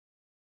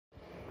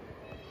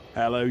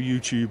Hello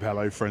YouTube,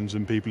 hello friends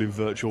and people in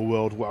virtual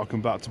world,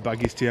 welcome back to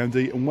Baggies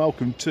TMD and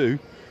welcome to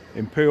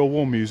Imperial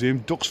War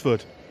Museum,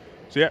 Duxford.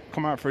 So yeah,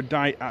 come out for a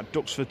day at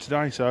Duxford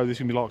today, so this is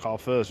going to be like our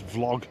first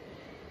vlog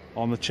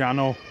on the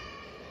channel.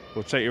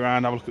 We'll take you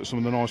around, have a look at some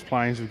of the nice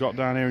planes we've got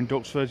down here in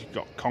Duxford. You've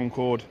got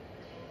Concorde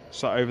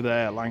sat over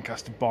there,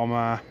 Lancaster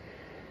Bomber,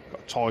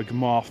 got Tiger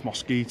Moth,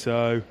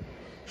 Mosquito,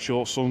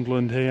 Short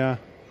Sunderland here,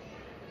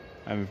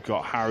 and we've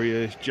got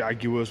Harriers,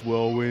 Jaguars,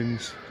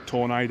 Whirlwinds,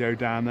 Tornado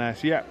down there.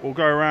 So yeah, we'll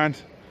go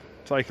around,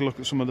 take a look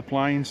at some of the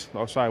planes.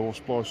 Like I say, we'll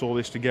splice all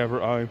this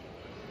together at home,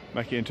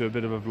 make it into a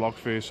bit of a vlog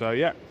for you. So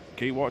yeah,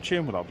 keep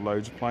watching, we'll have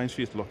loads of planes for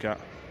you to look at.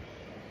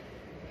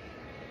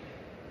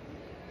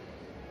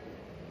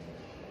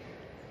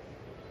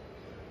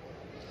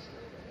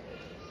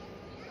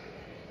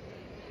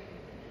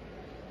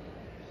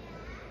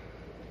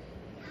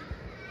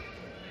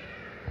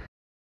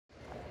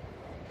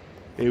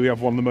 Here we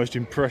have one of the most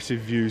impressive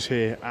views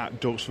here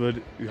at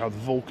Duxford. You have the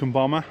Vulcan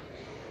bomber,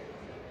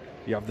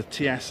 you have the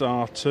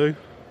TSR-2,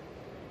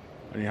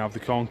 and you have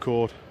the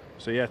Concorde.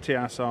 So yeah,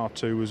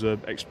 TSR-2 was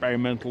an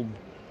experimental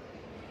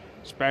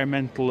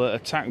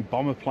attack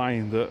bomber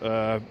plane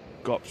that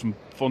got some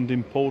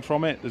funding pulled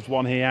from it. There's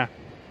one here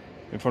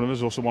in front of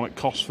us, also one at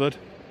Cosford.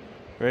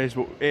 There is,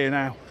 but here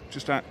now,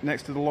 just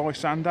next to the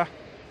Lysander.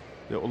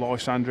 The little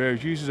Lysander here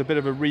is used as a bit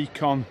of a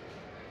recon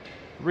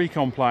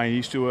plane. He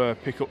used to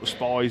pick up the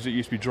spies that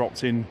used to be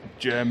dropped in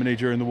Germany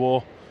during the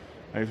war.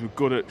 And he was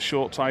good at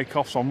short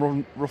takeoffs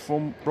on rough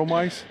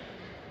runways.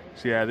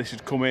 So yeah, this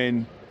would come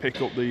in,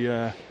 pick up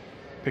the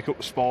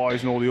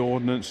spies and all the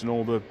ordnance and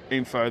all the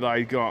info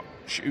they got,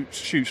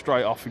 shoot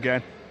straight off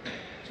again.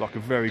 It's like a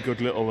very good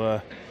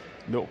little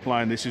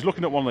plane. This is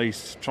looking at one of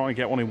these, trying to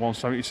get one in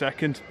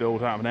 1/72,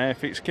 build out of an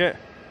airfix kit.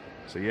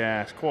 So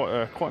yeah, it's quite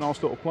a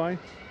nice little plane.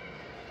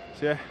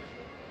 So yeah.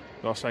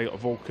 Like I say, you got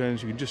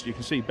Vulcans. You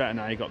can see better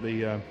now. You got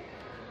the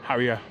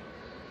Harrier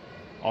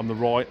on the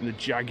right and the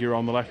Jaguar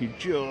on the left. You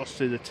just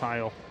see the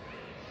tail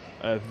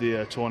of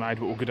the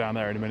Tornado, but we'll go down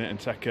there in a minute and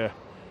take a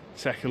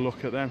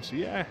look at them. So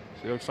yeah,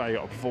 so like I say, you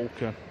got a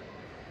Vulcan.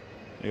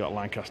 You got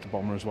Lancaster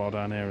Bomber as well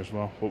down here as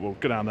well. But we'll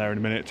go down there in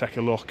a minute, take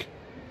a look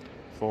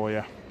for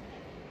you.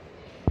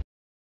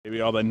 Here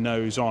we are, then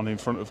nose on in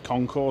front of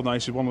Concorde. Now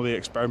this is one of the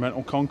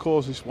experimental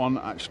Concordes. This one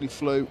actually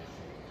flew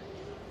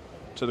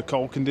to the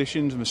cold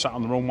conditions and was sat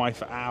on the runway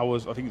for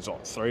hours. I think it's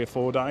like 3 or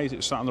 4 days. It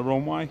was sat on the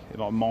runway in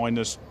like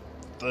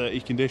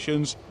 -30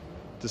 conditions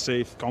to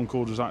see if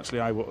Concorde was actually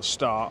able to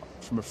start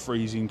from a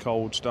freezing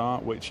cold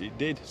start, which it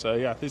did. So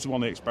yeah, this is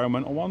one of the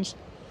experimental ones.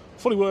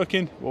 Fully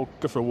working. We'll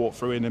go for a walk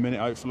through in a minute,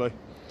 hopefully.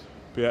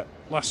 But yeah,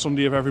 last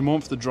Sunday of every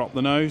month they drop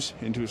the nose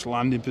into its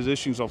landing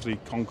position, because obviously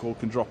Concorde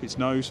can drop its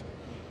nose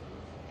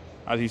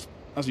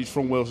as its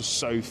front wheels are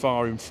so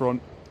far in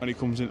front. When it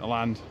comes into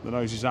land, the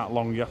nose is that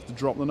long, you have to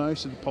drop the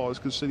nose so the pilots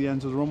can see the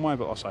end of the runway.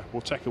 But like I say,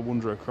 we'll take a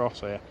wander across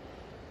here.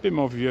 A bit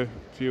more view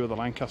of the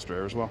Lancaster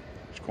here as well,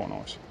 which is quite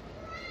nice.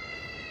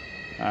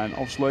 And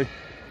obviously,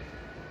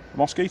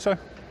 Mosquito.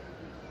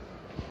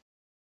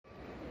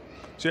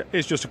 So yeah,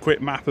 here's just a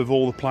quick map of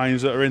all the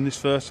planes that are in this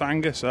first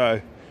hangar.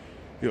 So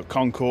you've got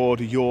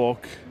Concorde,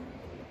 York,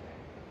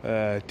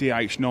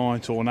 DH9,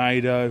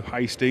 Tornado,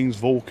 Hastings,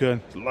 Vulcan,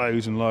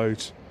 loads and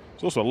loads.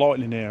 There's also a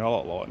Lightning here, I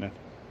like Lightning.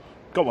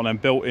 Got one of them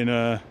built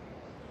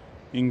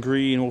in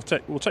green. We'll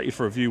take you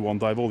for a view one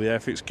day of all the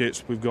airfix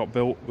kits we've got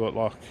built. But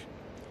like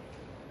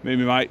me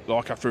and my mate,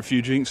 like after a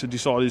few drinks, had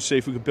decided to see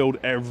if we could build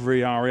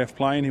every RAF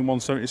plane in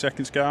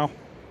 1/72 scale.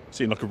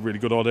 Seemed like a really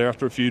good idea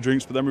after a few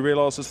drinks, but then we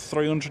realised there's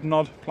 300 and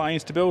odd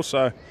planes to build.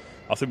 So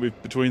I think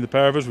between the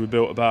pair of us, we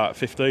built about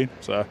 15.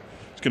 So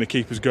it's going to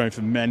keep us going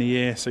for many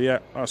years. So yeah,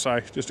 I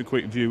say just a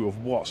quick view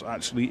of what's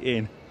actually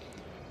in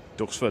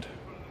Duxford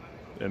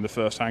in the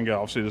first hangar.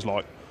 Obviously, there's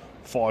like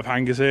 5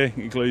 hangars here,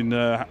 including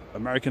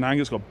American hangar.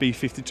 It's got a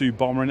B-52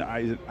 bomber in it.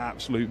 It is an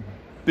absolute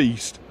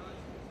beast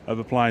of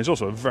a plane. It's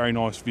also a very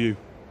nice view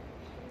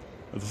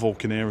of the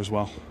Vulcan here as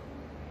well.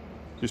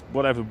 Just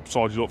whatever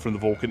side you look from the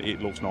Vulcan, it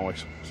looks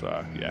nice.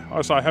 So yeah,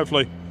 I say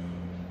hopefully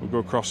we'll go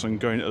across and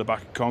go into the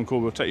back of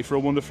Concorde. We'll take you for a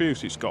wander view.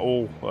 So it's got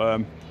all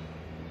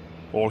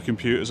the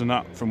computers and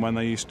that from when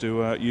they used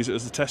to use it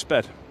as a test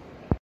bed.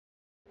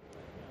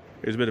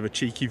 Here's a bit of a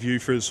cheeky view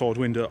through the side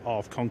window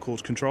of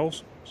Concorde's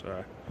controls.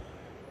 So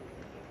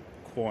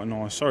quite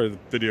nice. Sorry, the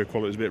video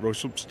quality is a bit rough.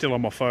 Still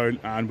on my phone,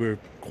 and we're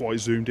quite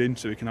zoomed in,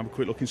 so we can have a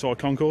quick look inside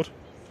Concorde.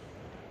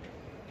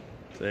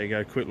 There you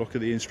go, quick look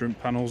at the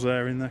instrument panels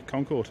there in the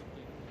Concorde.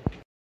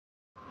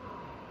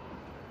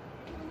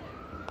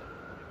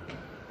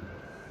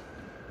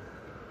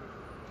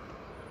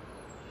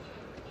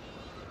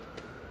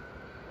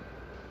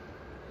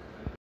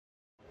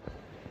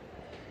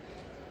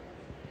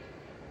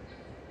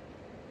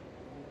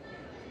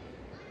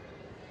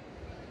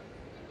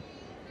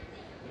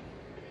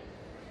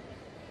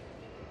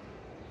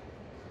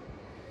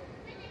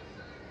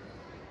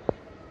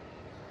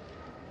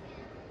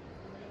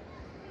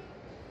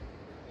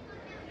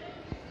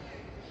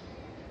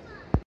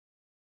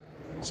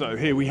 So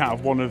here we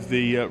have one of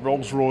the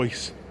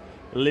Rolls-Royce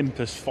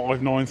Olympus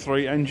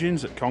 593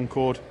 engines that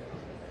Concorde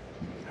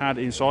had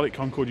inside it.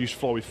 Concorde used to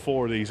fly with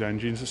 4 of these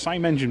engines. The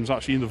same engine was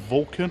actually in the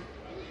Vulcan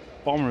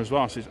bomber as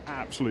well, so it's an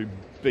absolute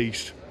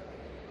beast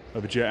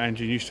of a jet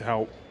engine. Used to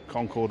help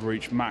Concorde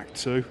reach Mach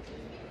 2.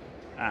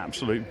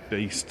 Absolute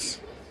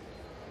beasts.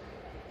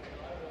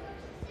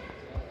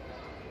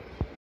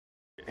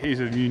 Here's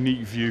a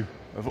unique view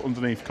of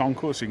underneath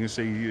Concorde, so you can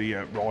see the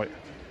right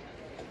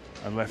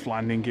and left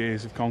landing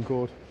gears of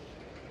Concorde.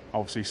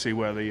 Obviously see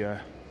where the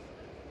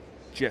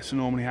jets are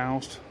normally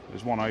housed.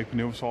 There's one open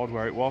the other side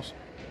where it was.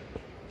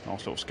 Nice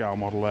little scale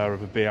model there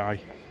of a BA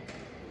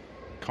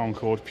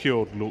Concorde,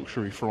 pure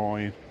luxury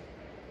flying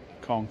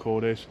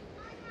Concorde is.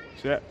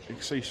 So yeah, you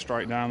can see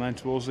straight down then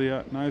towards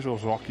the nose.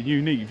 Also like a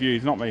unique view.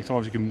 There's not many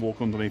times you can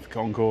walk underneath a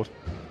Concorde.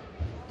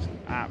 It's an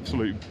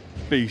absolute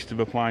beast of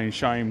a plane.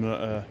 Shame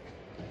that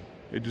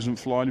it doesn't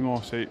fly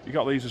anymore. So you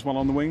got these as well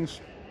on the wings.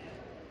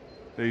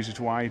 These are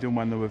to aid them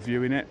when they were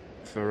viewing it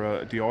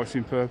for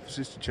de-icing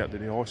purposes, to check that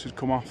the ice had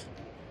come off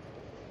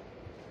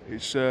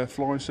its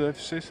flying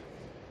surfaces.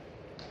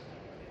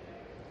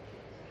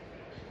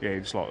 Yeah,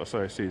 just like the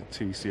first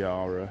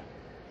TCR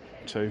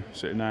 2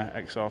 sitting there,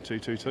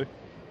 XR222.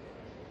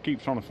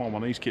 Keep trying to find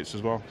one of these kits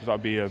as well, because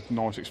that'd be a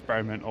nice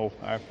experimental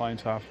airplane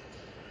to have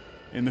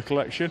in the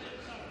collection.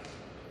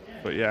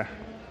 But yeah,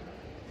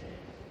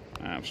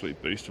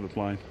 absolute beast of a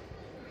plane.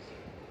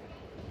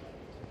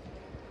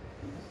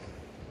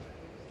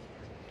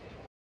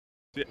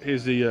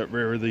 Here's the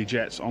rear of the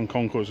jets on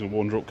Concorde. So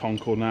wander up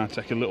Concorde now,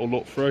 take a little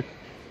look through.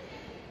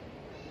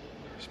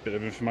 Just a bit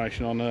of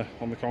information on the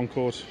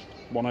Concorde.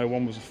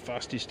 101 was the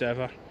fastest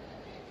ever,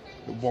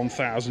 at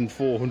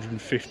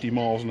 1,450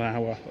 miles an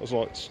hour. I was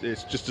like,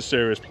 it's just a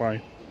serious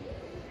plane.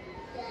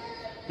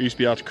 We used to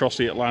be able to cross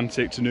the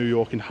Atlantic to New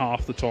York in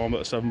half the time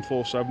that a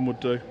 747 would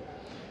do.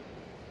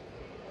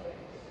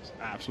 It's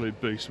an absolute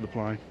beast of a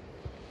plane.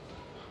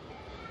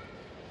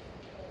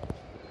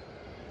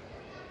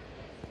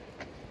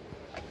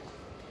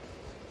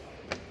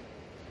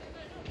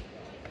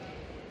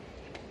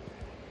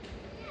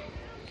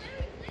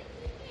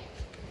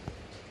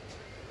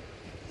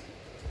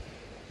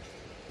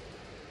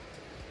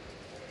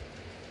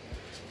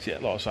 So yeah,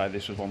 like I say,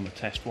 this was one of the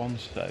test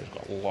ones, so it's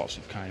got lots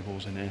of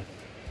cables in here.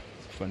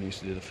 When I used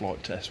to do the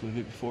flight test with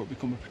it before it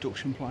became a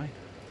production plane.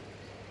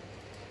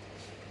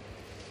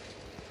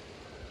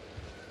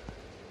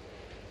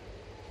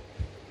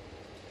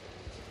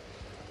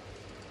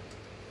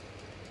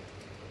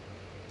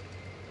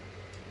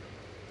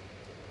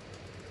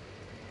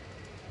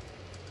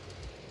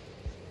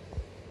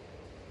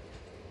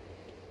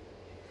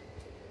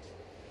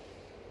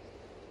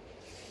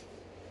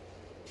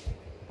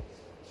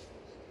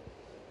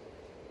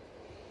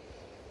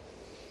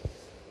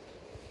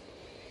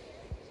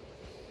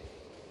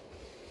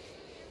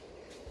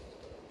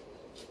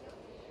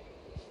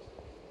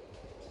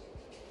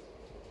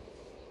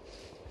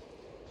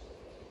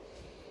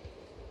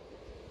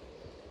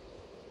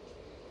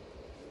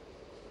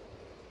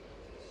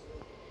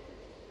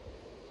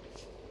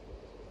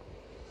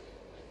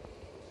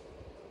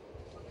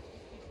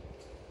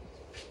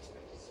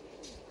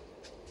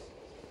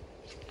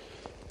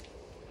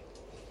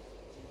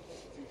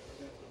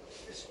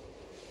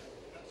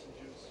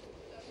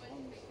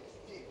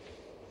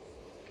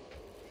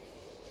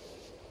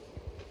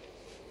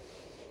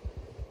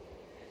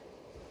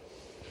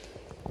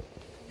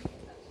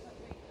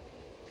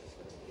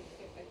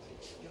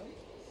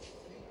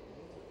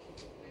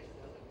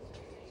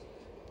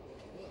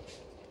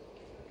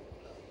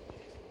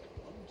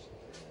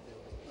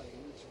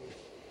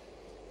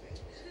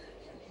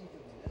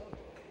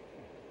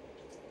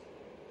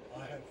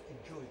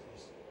 Enjoyed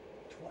this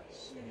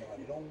twice in my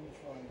long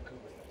flying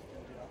career.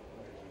 Ended up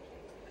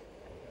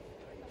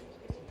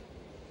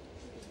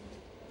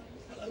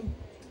hello, could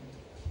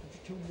you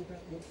tell me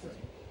about your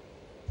friend?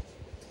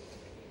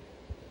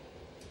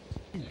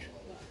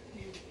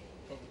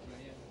 Probably,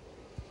 yeah.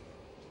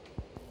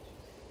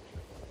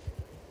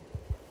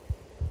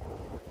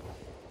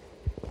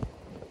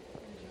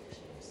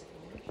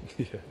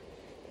 Yeah.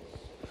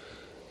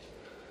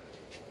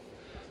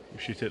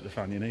 Wish you'd hit the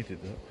fan you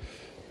needed that.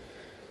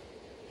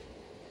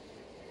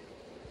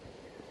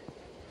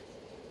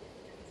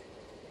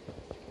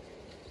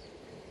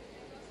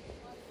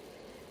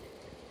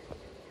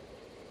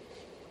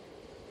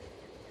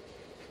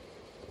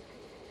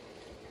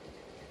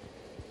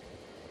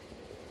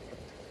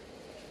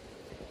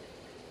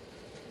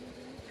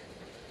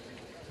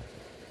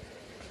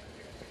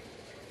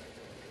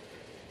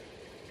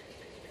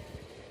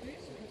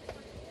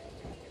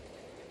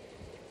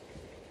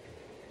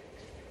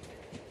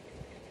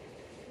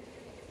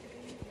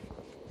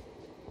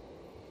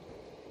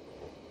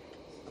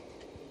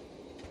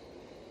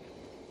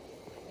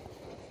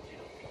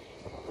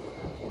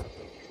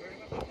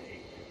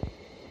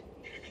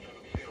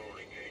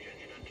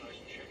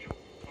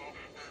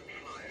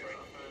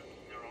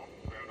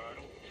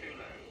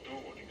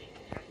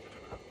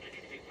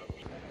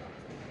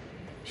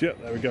 Yeah,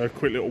 there we go,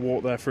 quick little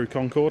walk there through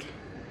Concorde.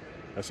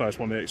 So it's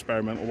one of the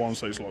experimental ones,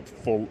 so it's like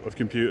full of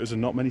computers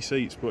and not many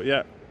seats. But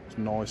yeah, it's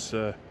a nice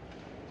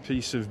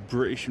piece of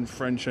British and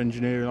French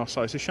engineering. I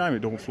say it's a shame it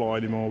don't fly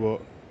anymore,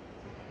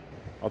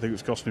 but I think it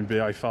was costing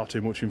BA far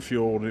too much in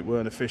fuel and it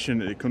weren't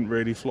efficient. It couldn't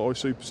really fly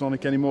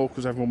supersonic anymore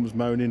because everyone was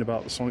moaning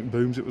about the sonic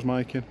booms it was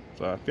making.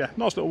 So yeah,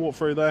 nice little walk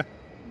through there.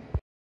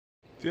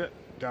 Yeah,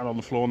 down on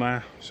the floor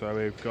now. So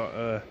we've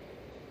got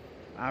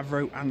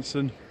Avro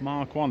Anson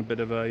Mark 1, a bit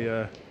of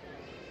a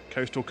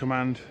Coastal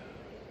Command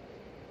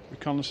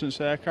reconnaissance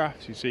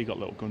aircraft. So you see you've got a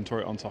little gun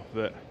turret on top of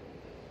it.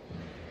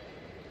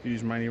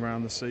 Used mainly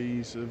around the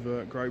seas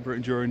of Great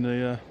Britain during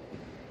the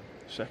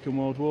Second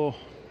World War.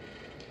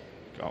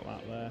 Got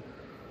that there.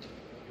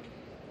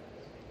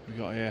 We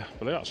got here,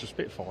 but that's a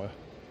Spitfire.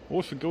 I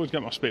always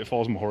get my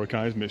Spitfires and my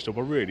Hurricanes mixed up.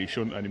 I really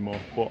shouldn't anymore,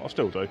 but I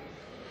still do.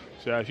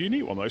 So yeah, it's a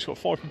unique one though. It's got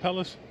 5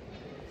 propellers.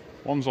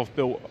 Ones I've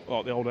built,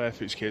 like the old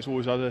Airfix kits,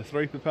 always had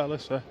 3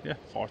 propellers. So yeah,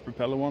 5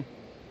 propeller one.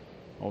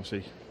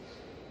 Obviously,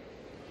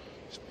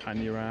 just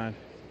pan you around.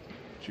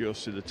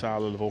 Just to the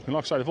tail of the Vulcan.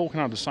 Like I say, the Vulcan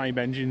had the same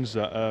engines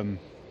that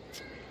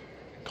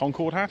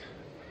Concorde had.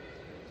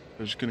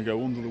 They're just going to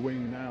go under the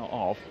wing now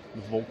of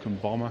the Vulcan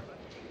bomber.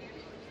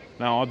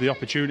 Now I had the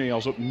opportunity, I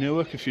was up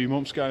Newark a few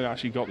months ago, I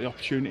actually got the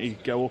opportunity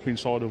to go up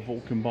inside a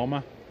Vulcan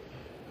bomber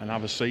and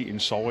have a seat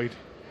inside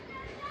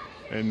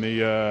in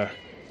the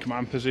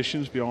command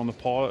positions behind the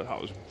pilot.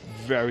 That was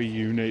very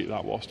unique,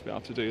 that was, to be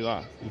able to do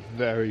that.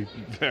 Very,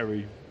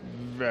 very,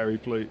 very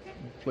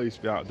pleased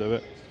to be able to do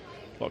it.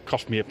 Like, it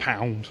cost me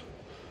 £1.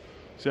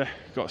 So yeah,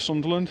 got a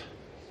Sunderland,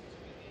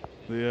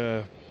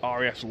 the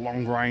RAF's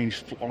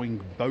long-range flying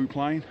boat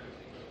plane.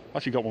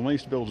 Actually got one I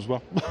used to build as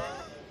well.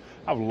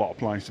 I have a lot of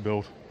planes to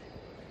build.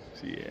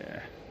 So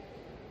yeah,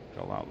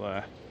 got that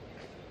there.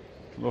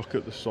 Look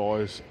at the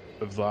size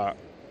of that.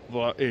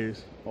 That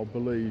is, I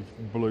believe,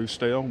 blue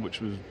steel,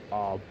 which was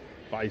our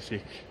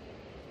basic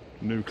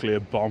nuclear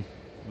bomb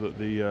that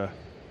the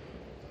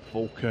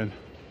Vulcan,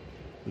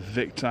 the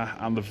Victor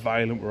and the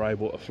Valiant were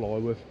able to fly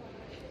with.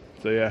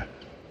 So yeah,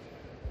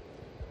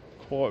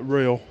 quite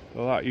real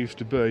that used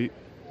to be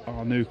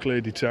our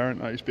nuclear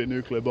deterrent. That used to be a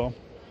nuclear bomb.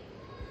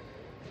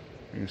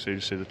 You can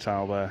see the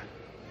tail there.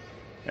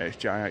 Yeah, it's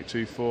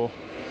J824.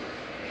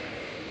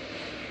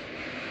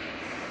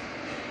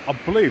 I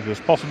believe there's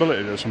a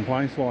possibility there's some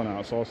planes flying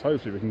outside, so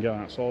hopefully we can go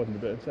outside in a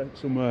bit and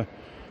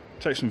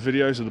take some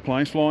videos of the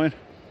planes flying.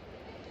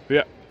 But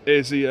yeah,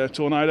 here's the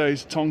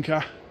Tornado's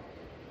Tonka.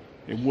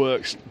 It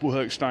works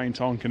staying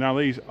Tonka. Now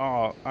these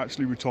are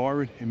actually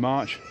retiring in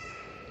March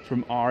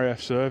from RAF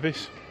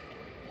service.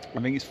 I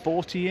think it's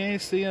 40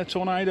 years the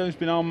Tornado's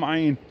been our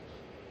main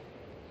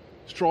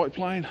strike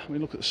plane. I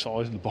mean, look at the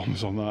size of the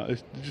bombers on that.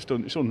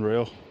 It's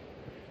unreal.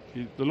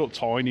 They look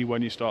tiny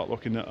when you start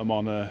looking at them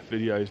on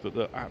videos, but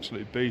they're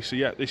absolute beasts. So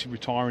yeah, this is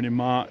retiring in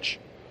March.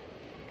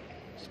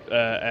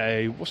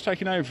 What's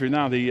taking over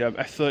now? The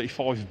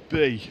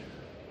F-35B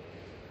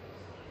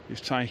is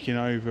taking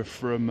over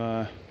from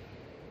the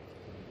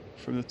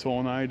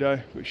Tornado,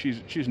 but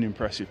she's an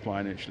impressive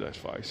plane, actually, let's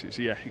face it.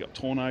 So yeah, you got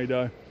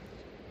Tornado.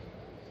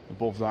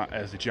 Above that,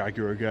 there's the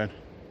Jaguar again.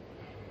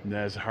 And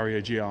there's the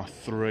Harrier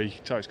GR3.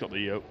 So it's got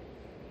the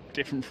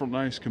different front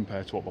nose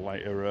compared to what the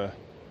later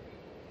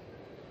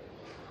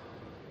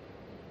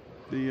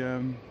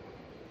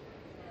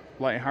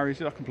later Harriers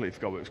did. I completely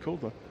forgot what it was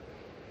called though.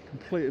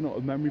 Completely not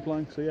a memory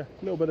blank. So yeah,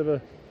 a little bit of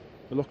a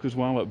look as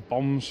well at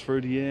bombs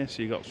through the year.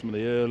 So you got some of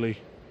the early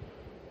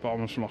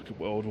bombers from like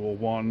World War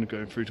One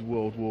going through to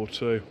World War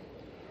Two.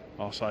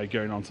 I'll say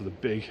going on to the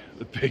big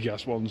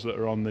ass ones that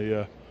are on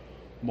the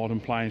modern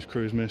planes,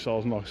 cruise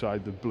missiles, and like I say,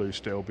 the blue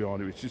steel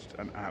behind it, it's just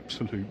an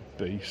absolute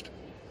beast.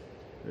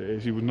 It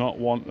is. You would not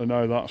want to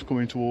know that's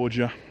coming towards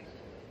you.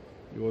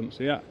 You wouldn't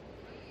see it.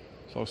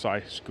 So I'll say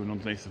it's going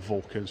underneath the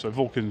Vulcan. So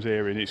Vulcan's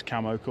here in its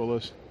camo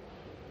colours.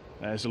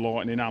 There's the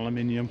Lightning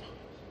aluminium.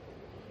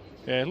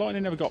 Yeah,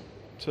 Lightning never got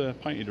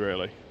painted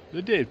really.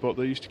 They did, but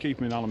they used to keep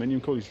them in aluminium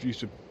colours. They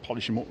used to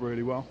polish them up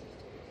really well.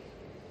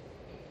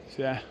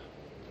 So yeah,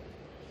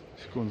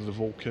 let's go under the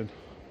Vulcan.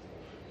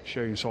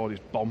 Show you inside his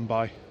bomb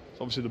bay.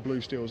 So obviously the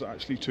blue steel is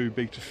actually too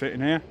big to fit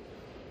in here.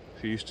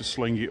 So you used to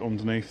sling it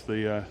underneath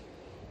the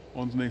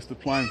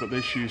plane, but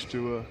this used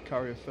to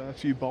carry a fair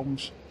few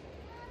bombs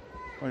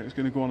when it was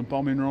going to go on a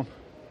bombing run.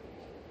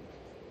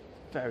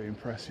 Very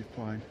impressive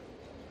plane.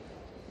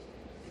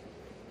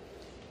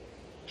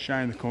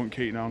 Shame they couldn't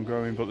keep on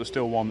going, but there's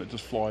still one that does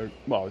fly.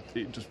 Well,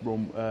 it just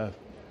runway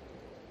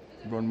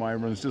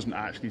runs, doesn't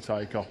actually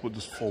take off, but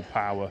just full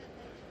power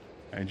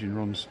engine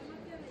runs.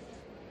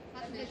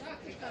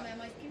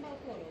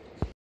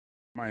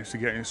 Managed to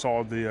get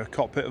inside the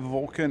cockpit of the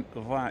Vulcan.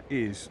 That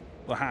is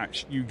the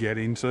hatch you get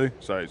into.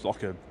 So it's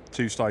like a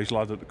 2-stage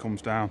ladder that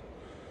comes down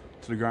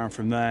to the ground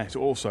from there. It's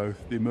also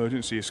the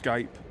emergency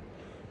escape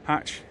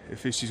hatch.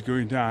 If this is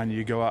going down,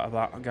 you go out of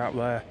that gap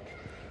there.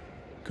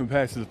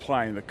 Compared to the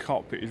plane, the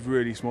cockpit is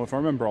really small. If I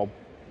remember, I'll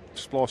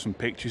splice some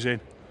pictures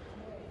in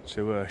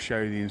to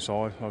show you the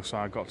inside. Like I say,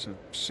 I got to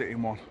sit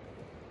in one.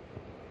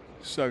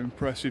 So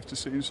impressive to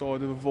sit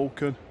inside of a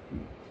Vulcan.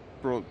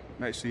 Brought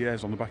next to the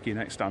ears on the back of your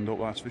neck stand up,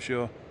 that's for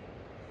sure.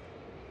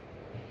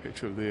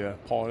 Picture of the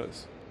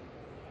pilots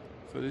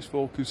for this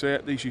Vulcan. So yeah,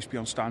 these used to be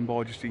on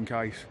standby just in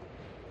case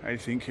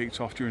anything kicked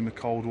off during the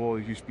Cold War.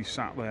 They used to be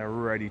sat there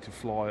ready to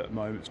fly at a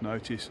moment's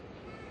notice.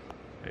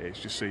 It's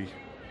just see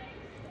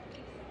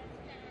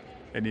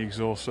any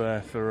exhaust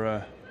there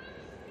for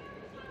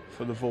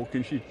the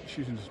Vulcan. She's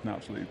just an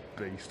absolute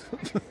beast.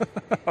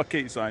 I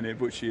keep saying it,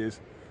 but she is.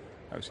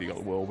 Obviously, you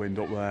got the Whirlwind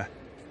up there,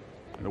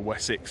 and the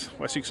Wessex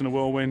and the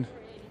Whirlwind.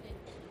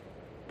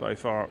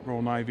 Both are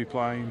Royal Navy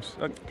planes,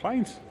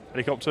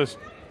 helicopters.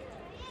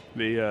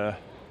 The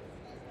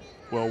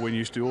Whirlwind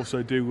used to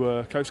also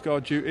do Coast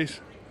Guard duties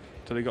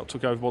until they got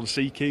took over by the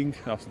Sea King.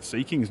 After the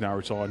Sea King's now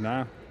retired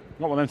now. I've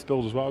got one of them to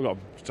build as well. I've got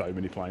so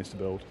many planes to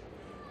build.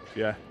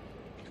 Yeah,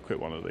 quick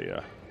one of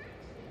the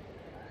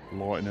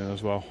Lightning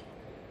as well.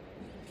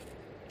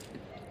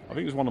 I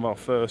think it was one of our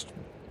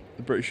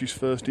the British's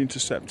first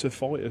interceptor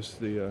fighters,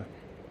 the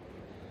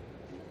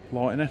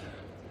Lightning.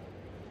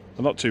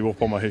 I'm not too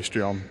up on my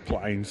history on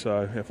planes,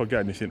 so if I get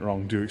anything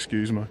wrong, do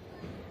excuse me.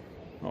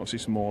 Obviously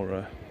some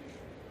more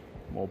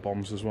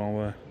bombs as well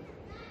there.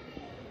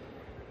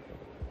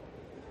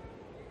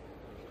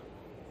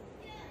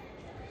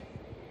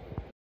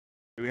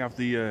 We have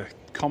the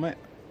Comet,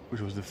 which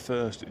was the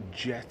first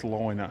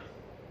jetliner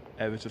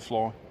ever to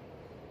fly.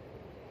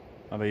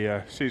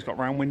 And see it's got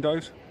round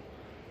windows.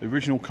 The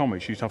original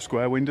Comets used to have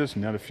square windows,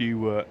 and they had a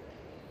few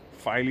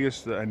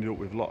failures that ended up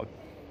with a lot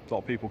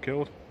of people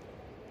killed.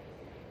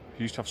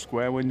 They used to have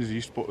square windows. They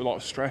used to put a lot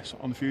of stress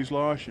on the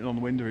fuselage and on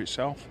the window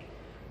itself.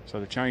 So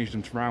they changed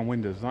them to round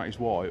windows. That is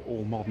why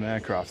all modern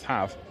aircraft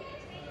have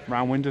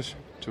round windows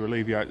to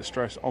alleviate the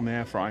stress on the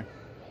airframe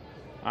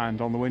and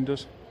on the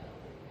windows.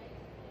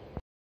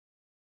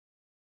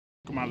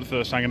 Come out of the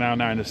first hangar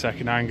now in the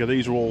second hangar.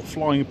 These are all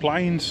flying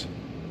planes.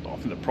 I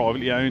think they're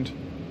privately owned,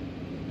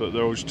 but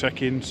they're always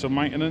taking some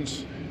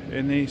maintenance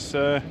in this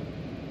shed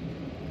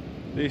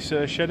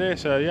here.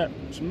 So yeah,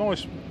 some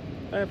nice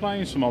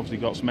airplanes. Some obviously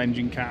got some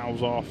engine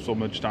cowls off.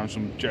 Some are just having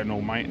some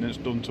general maintenance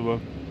done to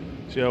them.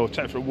 So yeah, we'll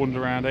take for a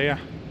wander around here.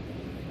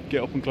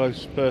 Get up and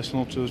close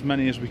personal to as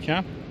many as we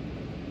can.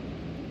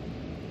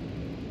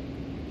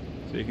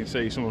 So you can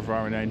see some of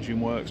our own engine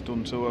work's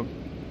done to them.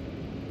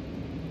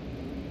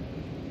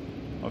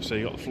 Obviously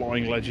you got the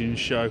Flying Legends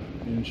show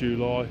in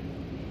July.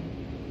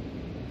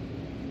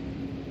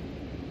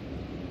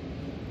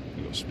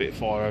 You've got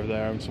Spitfire over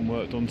there having some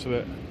work done to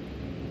it.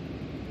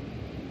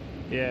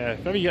 Yeah,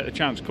 if ever you get the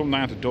chance, come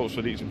down to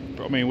Duxford.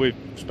 I mean, we've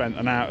spent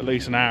at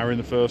least an hour in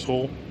the first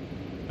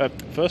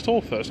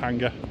first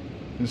hangar,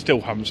 and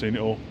still haven't seen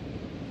it all.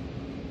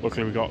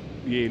 Luckily we've got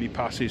yearly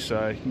passes,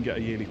 so you can get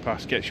a yearly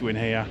pass, gets you in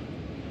here.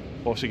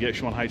 Also gets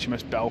you on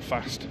HMS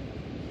Belfast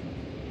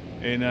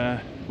in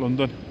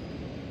London.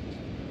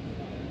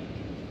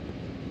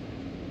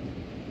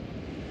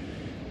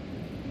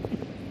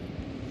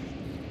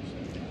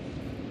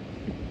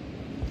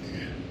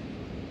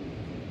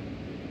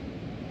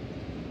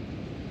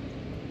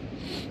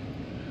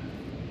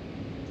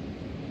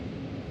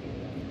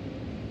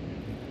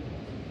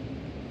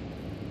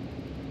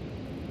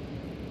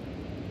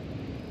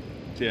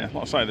 Yeah,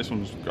 like I say, this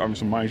one's having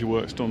some major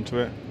works done to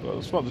it, but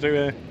that's what they do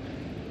here.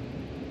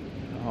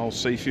 Old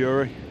Sea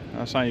Fury.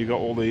 I say you've got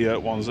all the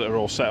ones that are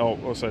all set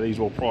up. I say these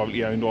are all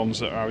privately owned ones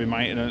that are having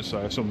maintenance,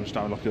 so some are just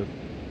having like a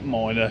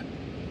minor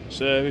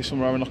service, some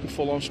are having like a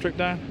full-on strip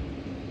down.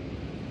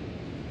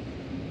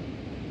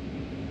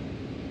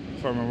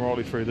 If I remember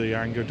rightly, through the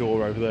hangar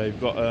door over there,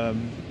 you've got the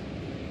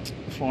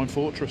Flying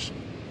Fortress.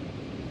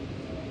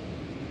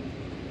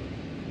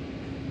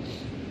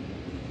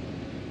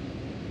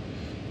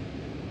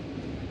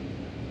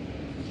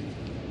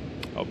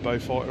 Got a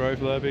Beaufighter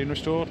over there being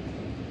restored.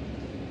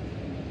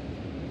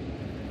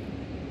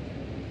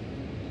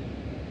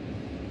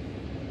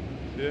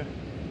 Yeah.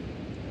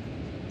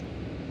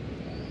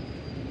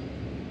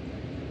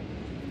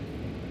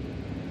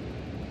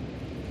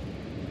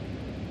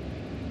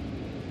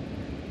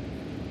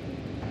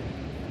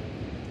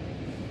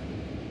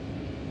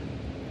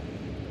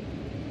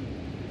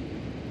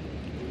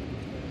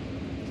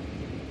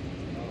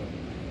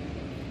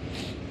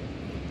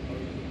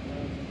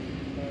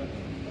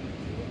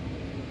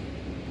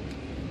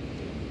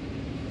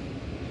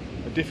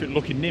 Different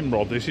looking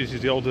Nimrod. This is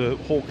the older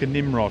Hawker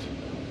Nimrod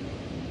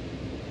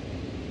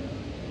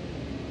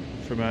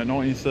from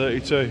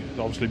 1932,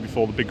 obviously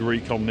before the big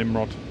recon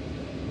Nimrod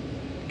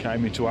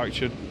came into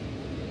action.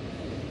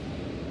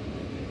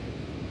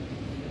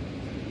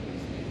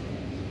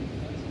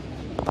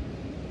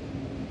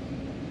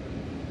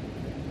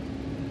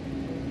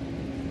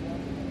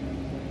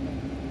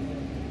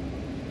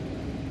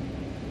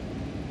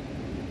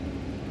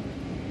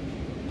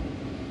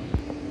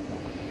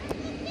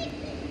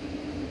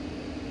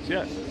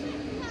 Yeah,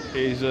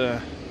 is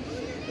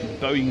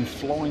Boeing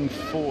Flying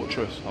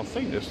Fortress. I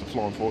think that's the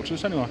Flying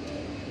Fortress anyway.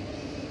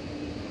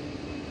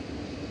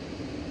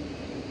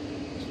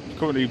 It's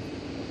currently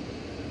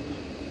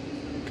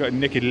got a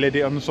naked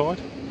lid on the side.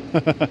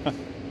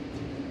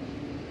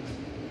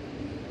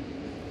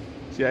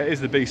 So yeah, it is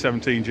the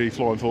B-17G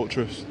Flying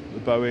Fortress, the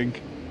Boeing.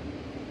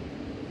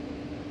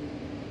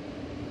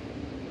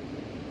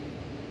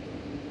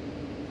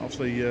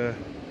 obviously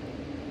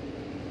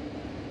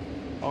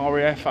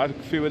RAF had a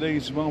few of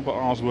these as well, but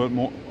ours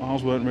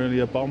weren't really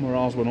a bomber.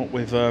 Ours went up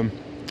with the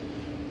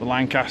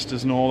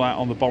Lancasters and all that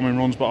on the bombing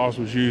runs, but ours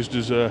was used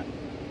as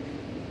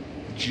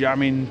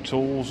jamming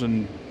tools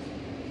and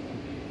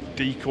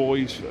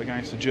decoys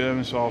against the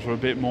Germans. So ours were a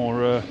bit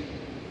more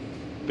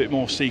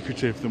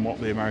secretive than what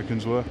the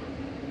Americans were.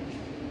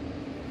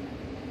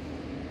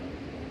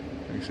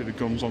 You can see the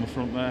guns on the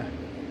front there.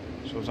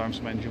 So there's having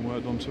some engine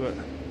work done to it.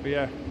 But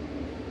yeah,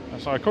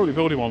 so I'm currently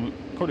building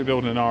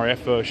an RAF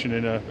version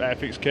in a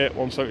Airfix kit.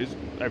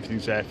 170,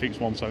 everything's Airfix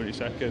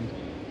 172nd.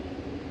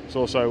 It's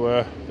also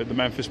at the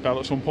Memphis Bell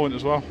at some point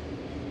as well.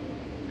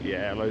 But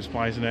yeah, loads of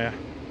planes in there.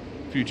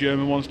 A few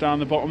German ones down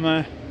the bottom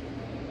there.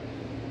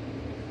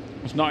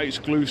 It's not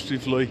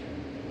exclusively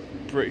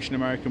British and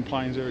American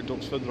planes here at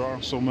Duxford. There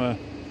are some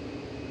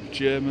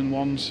German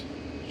ones,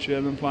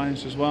 German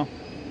planes as well.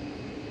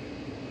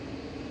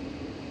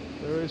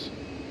 There is.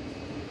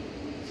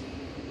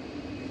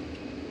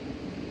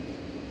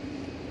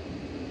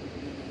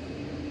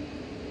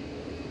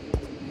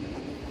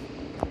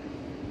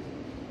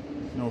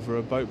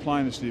 Another boat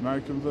plane, it's the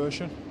American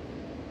version.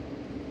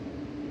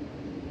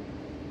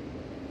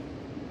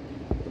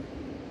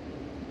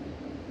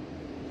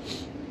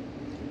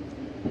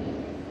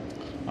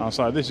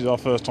 So this is our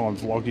first time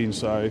vlogging,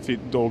 so if it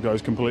all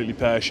goes completely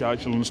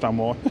pear-shaped, you'll understand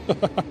why.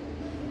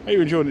 Are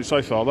you enjoying it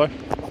so far though?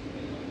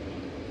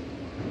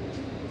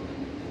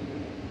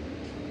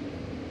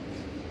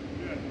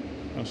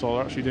 And so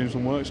they're actually doing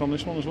some works on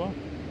this one as well.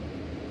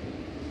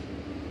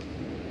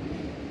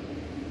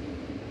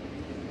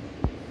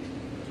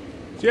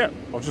 So yeah,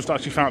 I've just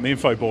actually found the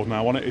info board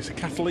now on it. It's a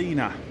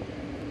Catalina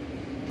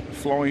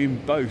flying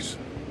boat.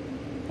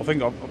 I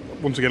think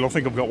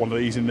I've got one of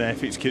these in the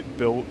Airfix kit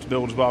build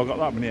as well. I've got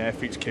that many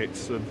Airfix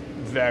kits of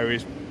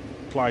various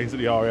planes that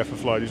the RAF have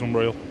flown. It's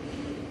unreal.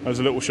 There's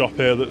a little shop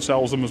here that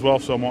sells them as well,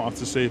 so I might have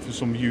to see if there's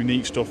some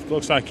unique stuff.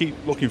 Like I say, I keep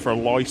looking for a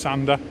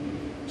Lysander.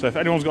 So if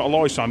anyone's got a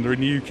Lysander in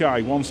the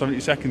UK,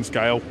 1/72nd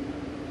scale,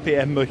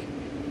 PM me.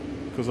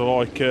 Because I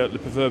like the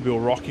proverbial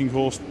rocking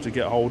horse to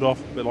get hold of,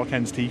 a bit like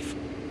hen's teeth.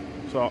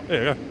 So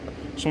there you go.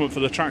 Something for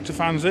the tractor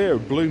fans here.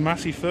 Blue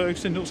Massey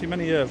Ferguson. Don't see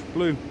many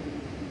blue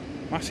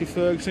Massey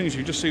Fergusons.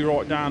 You just see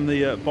right down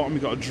the bottom,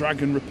 you've got a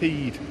Dragon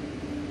Rapide.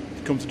 If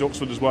you come to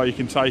Duxford as well, you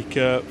can take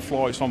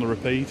flights on the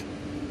Rapide.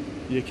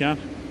 You can.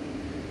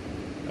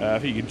 I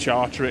think you can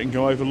charter it and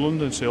go over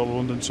London, see all the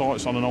London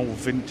sites on an old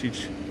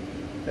vintage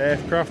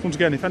aircraft. Once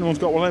again, if anyone's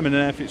got one of them in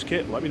an Airfix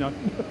kit, let me know.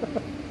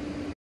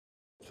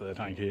 Third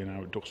tank here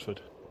now at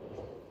Duxford.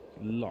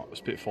 A lot of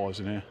Spitfires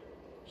in here.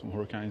 Some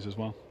Hurricanes as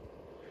well.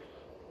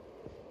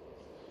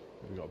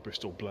 We've got a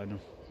Bristol Blenheim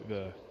with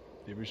the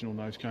original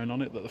nose cone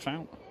on it that they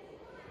found.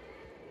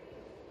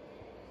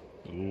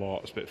 There's a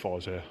lot of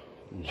Spitfires here.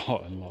 A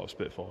lot of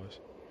Spitfires.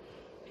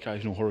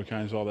 Occasional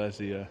Hurricanes. Well, there's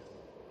the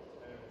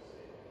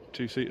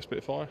two-seater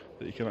Spitfire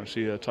that you can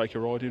actually take a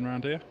ride in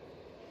around here.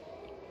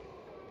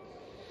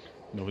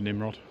 Another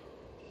Nimrod.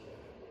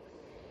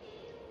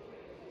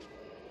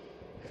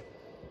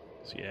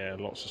 So yeah,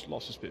 lots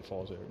of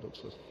Spitfires here at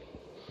Duxford.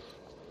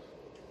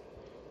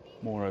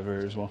 More over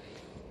here as well.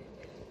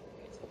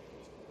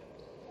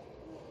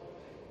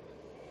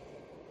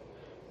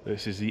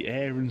 This is the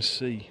Air and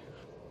Sea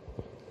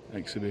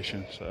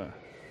exhibition. So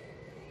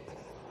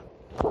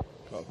got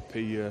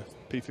a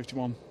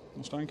P51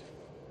 Mustang.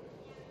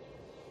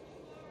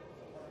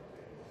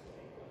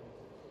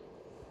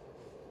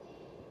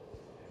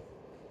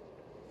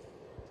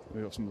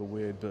 We've got some of the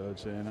weird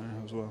birds here now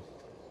as well.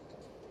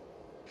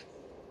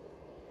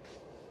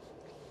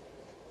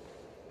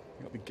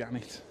 We've got the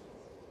Gannet.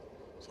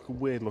 It's like a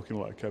weird looking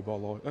loco by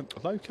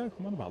loco?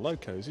 I'm on about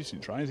locos. These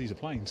aren't trains, these are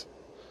planes.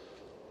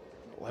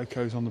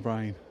 Locos on the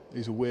brain.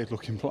 These are weird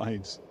looking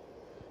planes.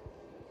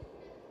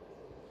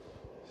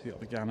 So you got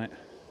the Gannet.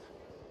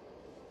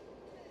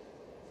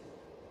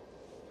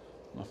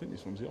 And I think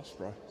this one's the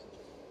Osprey.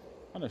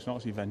 Oh no, it's not,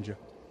 it's the Avenger.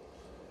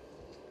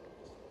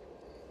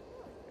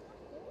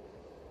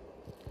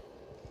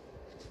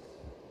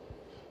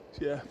 So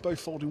yeah, both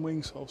folding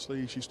wings.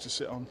 Obviously these used to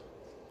sit on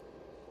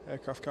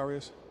aircraft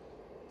carriers.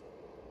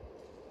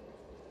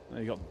 There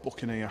you got the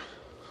Buccaneer.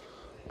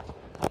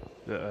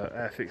 The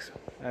Airfix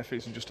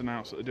have just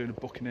announced that they're doing a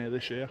Buccaneer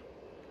this year.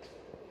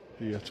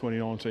 The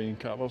 2019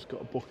 Caval's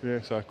got a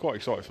Buccaneer, so quite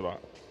excited for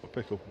that. I'll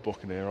pick up a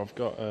Buccaneer. I've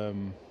got I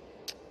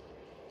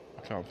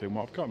can't think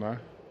what I've got now.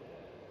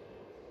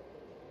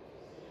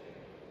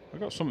 I've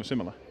got something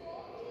similar.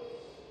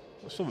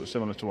 Something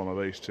similar to one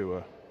of these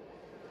to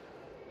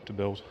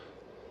build.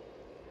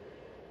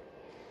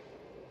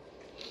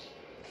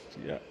 So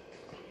yeah,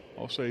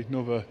 I'll see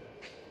another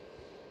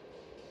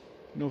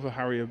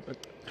Harrier.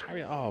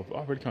 Oh,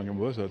 I really can't get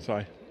words. I'd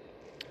say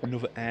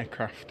another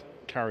aircraft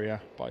carrier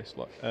based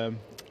like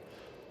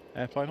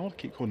airplane. I want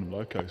to keep calling them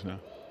locos now.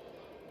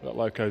 I've got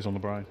locos on the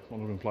brain. I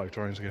want to play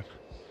trains again.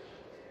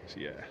 So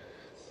yeah.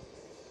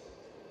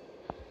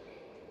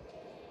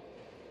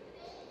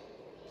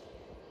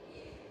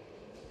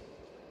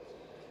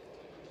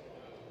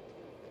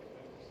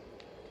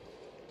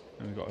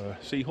 And we've got a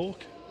Seahawk.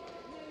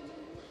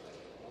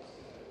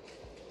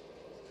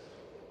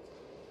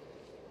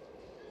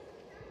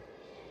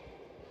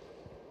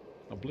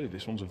 I believe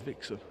this one's a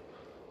Vixen.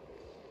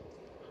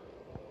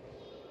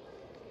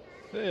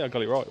 Yeah, I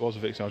got it right. It was a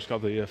Vixen. I just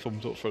got the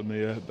thumbs up from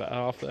the better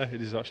half there.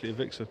 It is actually a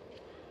Vixen.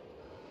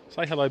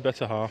 Say hello,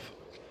 better half.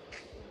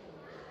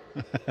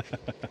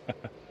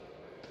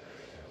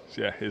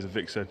 So yeah, here's a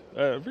Vixen.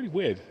 Really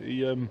weird.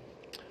 The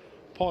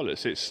pilot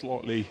sits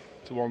slightly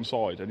to one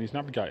side and his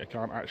navigator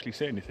can't actually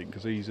see anything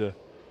because he's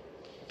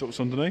ducks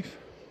underneath.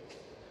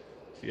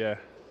 Yeah.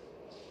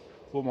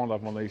 Wouldn't mind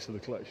having one of these for the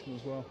collection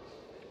as well.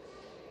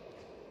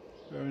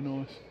 Very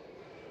nice.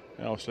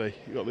 And obviously,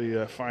 you've got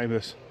the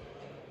famous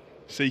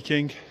Sea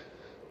King.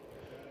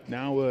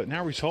 Now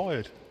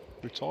retired.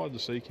 Retired the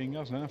Sea King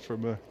has now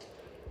from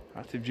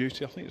active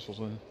duty. I think this was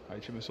an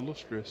HMS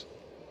Illustrious.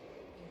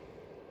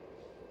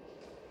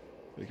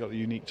 They've got the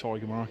unique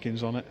tiger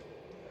markings on it.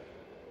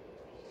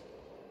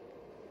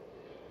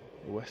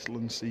 The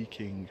Westland Sea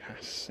King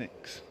has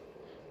 6.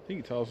 I think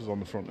it tells us on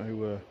the front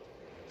who.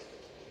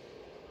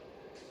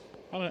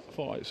 I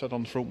thought it said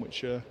on the front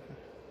which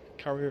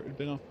carrier it had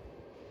been on.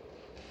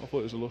 I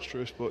thought it was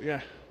Illustrious, but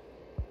yeah,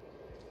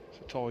 it's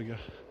a tiger.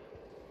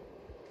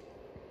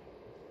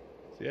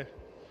 So yeah,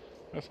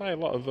 I say a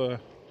lot of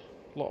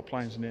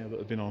planes in here that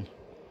have been on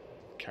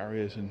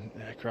carriers and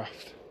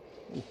aircraft.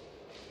 Ooh.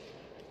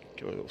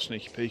 Give a little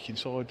sneaky peek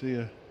inside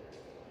the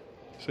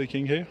Sea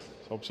King here.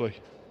 It's obviously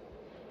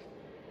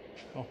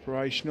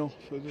operational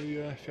for the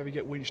if you ever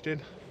get winched in.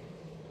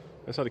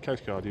 That's how the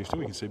Coast Guard used to.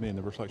 We can see me in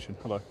the reflection.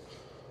 Hello.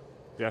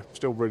 Yeah,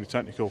 still really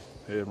technical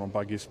here on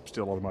Baggies,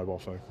 still on a mobile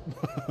phone,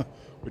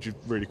 which is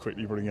really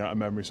quickly running out of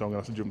memory, so I'm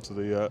going to have to jump to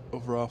the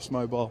other half's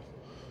mobile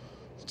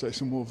to take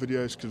some more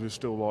videos because we've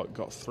still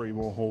got 3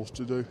 more hauls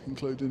to do,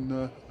 including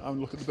having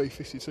a look at the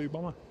B-52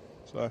 bomber.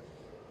 So,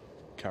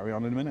 carry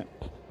on in a minute.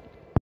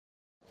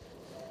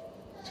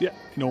 So yeah,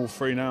 in all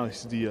 3 now,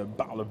 this is the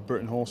Battle of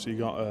Britain horse. So you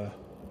got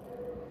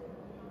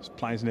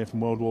planes in here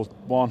from World War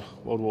I,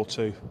 World War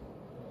II,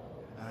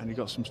 and you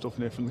got some stuff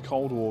in here from the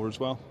Cold War as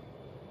well.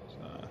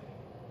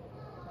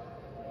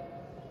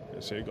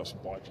 So you've got some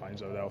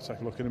biplanes over there. I'll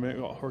take a look in a minute.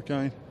 We've got a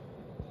Hurricane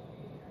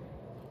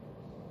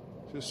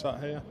just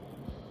sat here.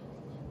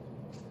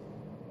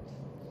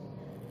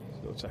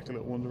 So we'll take a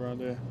little wander around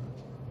here.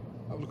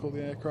 Have a look at all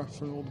the aircraft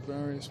from all the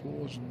various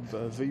wars.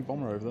 And V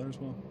bomber over there as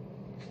well.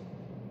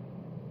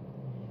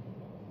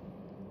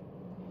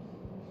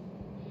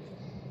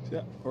 So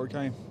yeah,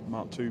 Hurricane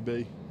Mark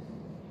 2B.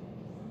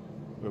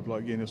 With a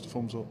bloke giving us the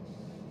thumbs up.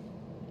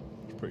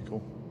 It's pretty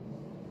cool.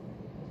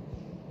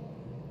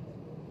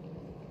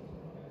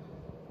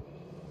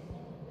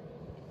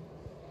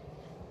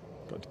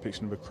 Got a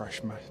depiction of a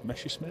crashed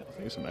Messerschmitt. I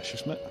think it's a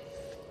Messerschmitt.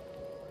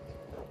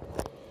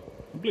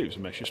 I believe it's a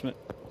Messerschmitt.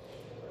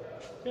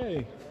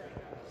 Yay!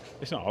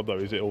 It's not odd though,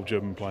 is it? All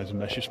German planes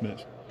and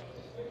Messerschmitts.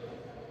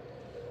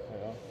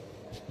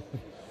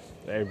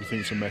 They are.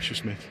 Everything's a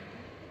Messerschmitt.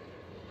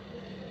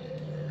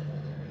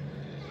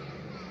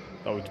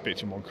 That was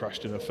depicting one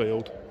crashed in a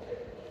field.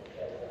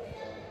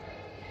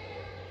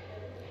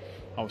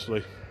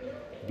 Obviously,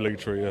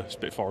 obligatory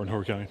Spitfire and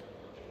Hurricane.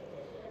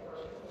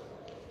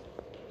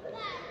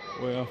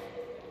 Well,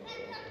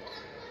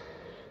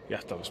 you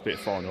have to have a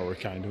Spitfire and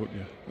Hurricane, don't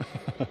you?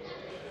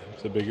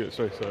 It's a big,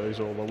 so these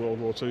are all the World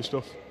War II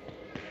stuff.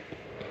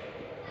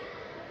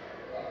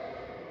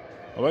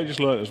 I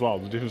just learnt as well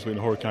the difference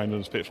between a Hurricane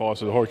and a Spitfire.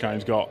 So the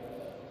Hurricane's got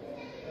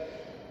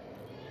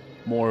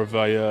more of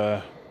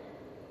a,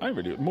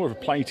 more of a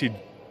plated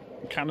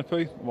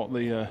canopy. What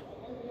the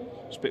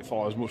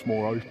Spitfire is much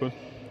more open.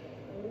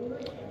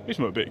 It's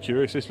a bit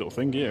curious. This little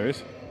thing here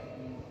is.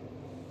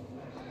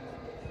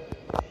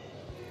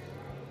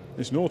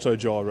 It's an auto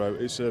gyro.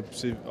 It's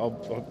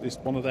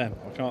one of them.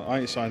 I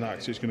ain't saying that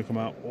because it's going to come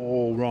out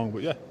all wrong.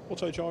 But yeah,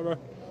 auto gyro.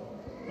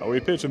 We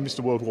appear to have missed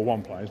the World War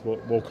I planes,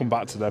 but we'll come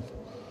back to them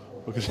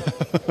because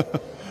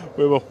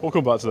we'll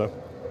come back to them.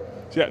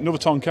 So yeah, another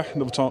Tonka,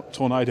 another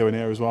Tornado in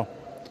here as well.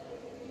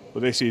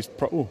 But this is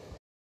right.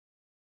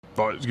 It's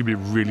going to be a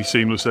really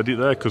seamless edit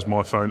there because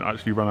my phone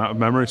actually ran out of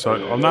memory. So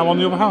I'm now on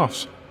the other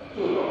halves.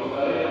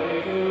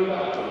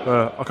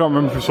 I can't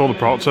remember if you saw the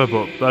Proctor,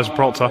 but there's a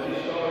Proctor.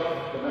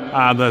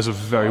 And there's a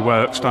very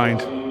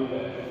work-stained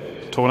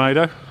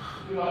Tornado.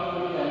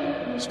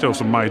 Still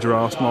some major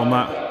arsenal on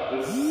that.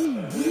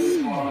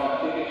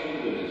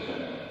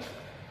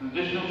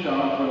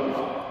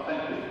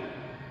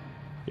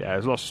 Yeah,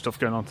 there's lots of stuff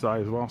going on today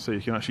as well. So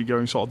you can actually go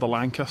inside the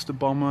Lancaster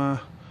bomber.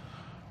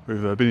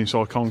 We've been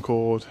inside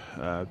Concorde,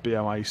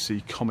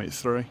 BMAC Comet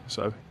 3.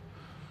 So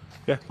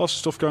yeah, lots of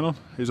stuff going on.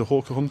 Here's a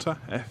Hawker Hunter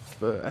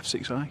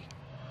F6A.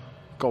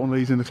 Got one of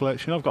these in the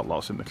collection. I've got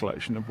lots in the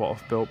collection of what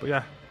I've built, but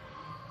yeah.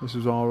 This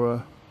is our,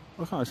 I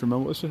can't actually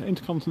remember, what's an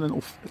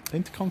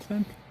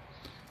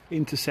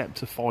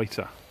Interceptor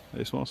fighter,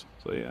 this was.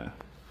 So yeah,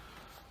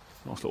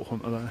 nice little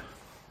Hunter there.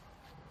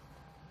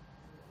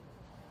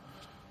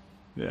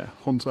 Yeah,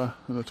 Hunter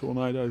and a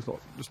Tornado, it's like,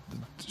 just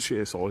the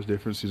sheer size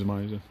difference is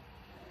amazing.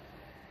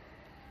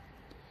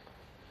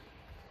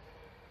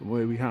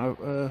 where we have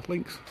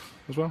Lynx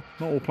as well.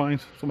 Not all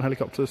planes, some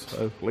helicopters.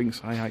 So Lynx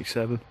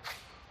AH7.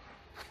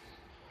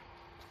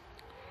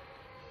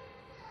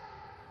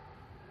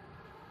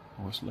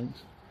 Nice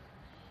Lynx.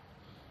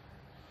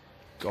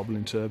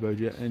 Goblin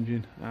turbojet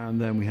engine, and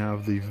then we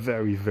have the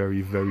very,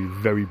 very, very,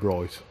 very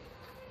bright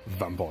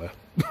Vampire.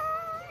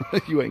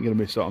 You ain't gonna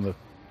miss that on the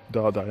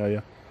dark day, are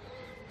you?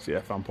 So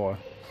yeah, Vampire.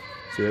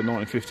 So yeah,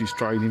 1950s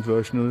training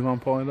version of the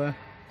Vampire there.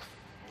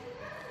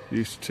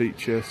 Used to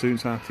teach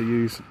students how to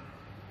use,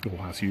 or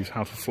how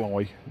to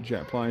fly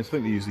jet planes. I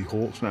think they use the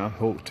Hawks now,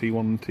 Hawk T1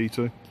 and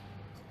T2.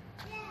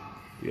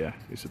 Yeah,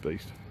 it's a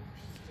beast.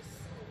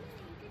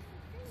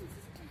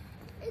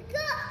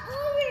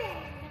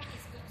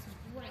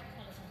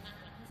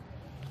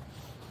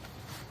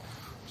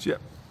 So yeah,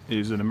 it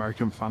is an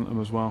American Phantom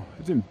as well.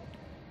 It's in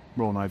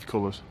Royal Navy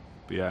colours,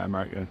 but yeah,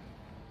 American.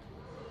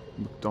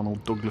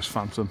 McDonnell Douglas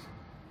Phantom,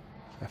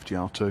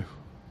 FGR2.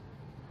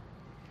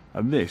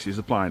 And this is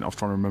the plane I was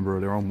trying to remember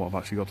earlier on what I've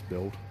actually got to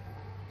build.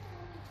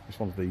 It's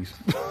one of these.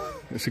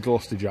 It's a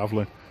Gloucester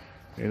Javelin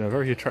in a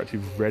very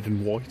attractive red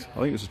and white. I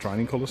think it's the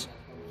training colours.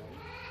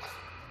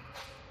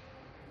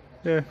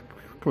 Yeah,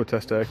 come a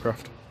test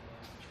aircraft.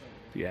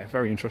 But yeah,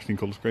 very interesting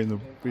colour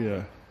scheme.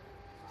 The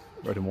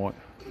red and white.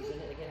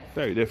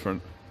 Very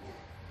different.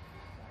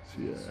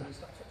 So yeah.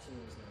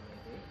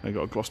 They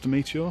got a Gloucester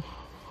Meteor.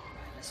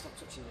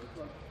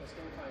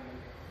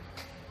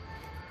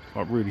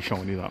 Like really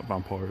shiny that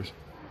Vampire is.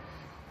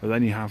 And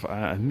then you have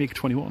a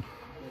MiG-21.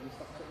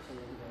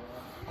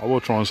 I will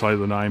try and say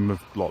the name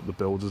of like the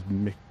builders,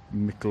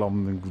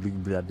 Miklom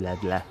and blah blah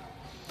blah.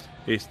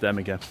 It's them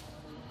again.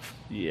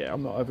 Yeah,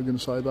 I'm not ever going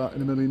to say that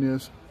in a million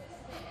years.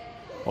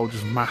 I'll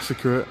just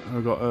massacre it.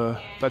 I've got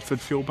a Bedford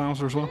Fuel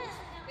Bowser as well.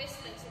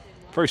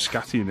 Very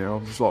scatty in there.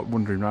 I'm just like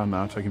wandering around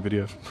now taking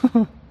videos.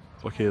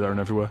 Like here, there and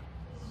everywhere.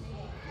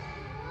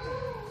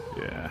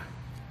 Yeah.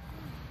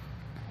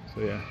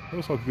 So yeah, it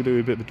looks like we could do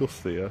a bit of a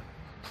dust there.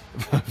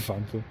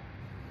 Phantom.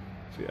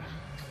 So yeah.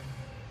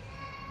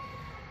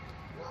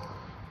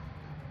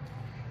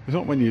 It's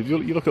not when you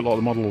look at a lot of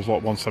the models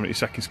like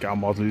 1/72 scale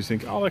models, you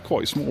think, oh, they're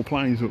quite small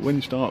planes, but when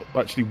you start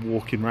actually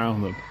walking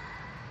around them,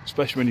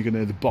 especially when you're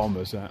going to the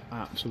bombers, they're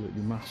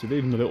absolutely massive.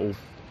 Even the little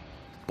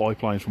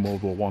biplanes from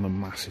World War I are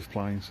massive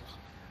planes.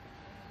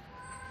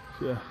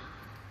 So, yeah.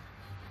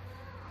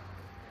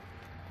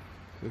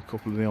 A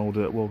couple of the old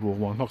World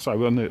War I. Like I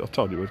say, I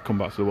told you we'd come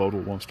back to the World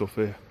War I stuff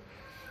here.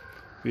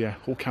 But yeah,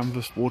 all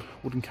canvas,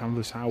 wooden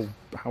canvas. How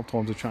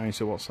times have changed.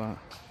 So what's that?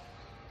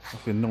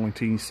 That's a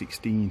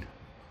 1916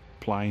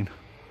 plane.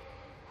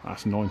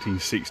 That's a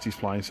 1960s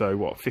plane. So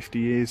what? 50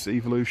 years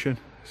evolution.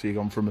 So you've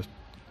gone from a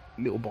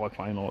little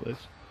biplane like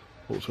this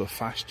up to a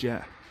fast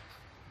jet.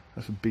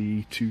 That's a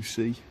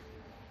B-2C.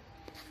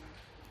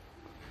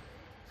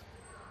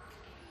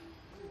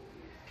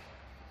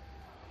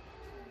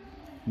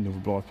 Another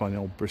biplane, the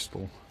old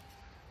Bristol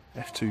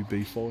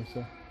F2B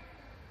fighter.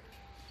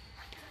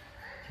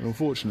 And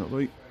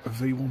unfortunately, a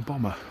V1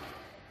 bomber.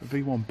 A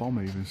V1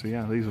 bomber even. So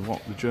yeah, these are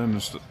what the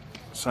Germans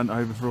sent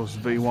over for us,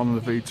 the V1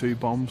 and the V2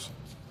 bombs.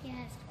 Yes,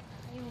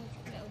 a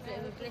little bit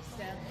of a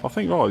blister. I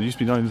think, right, it used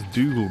to be known as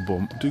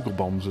Dougal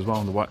bombs as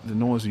well, and the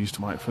noise they used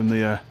to make from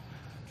the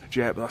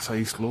jet, but that's how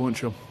you used to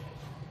launch them.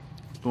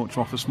 Launch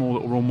them off a small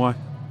little runway.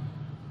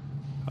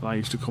 And they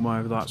used to come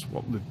over, that's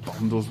what the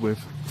bombed us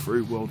with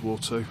through World War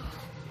II.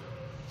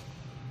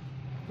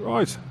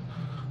 Right,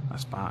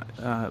 that's about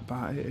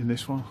it in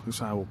this one.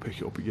 So we'll pick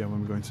it up again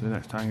when we go into the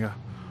next hangar.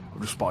 I've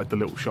just spotted the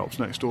little shops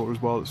next door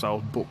as well that sell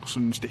books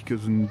and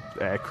stickers and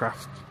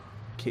aircraft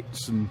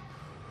kits and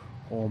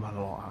all manner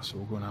like that. So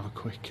we'll go and have a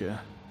quick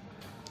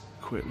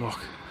look.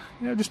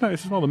 Yeah, just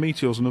noticed as well the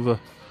Meteor's another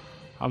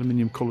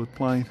aluminium coloured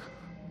plane.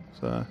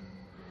 So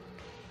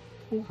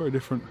all very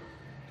different.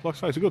 Like I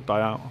say, it's a good day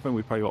out. I think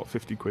we pay like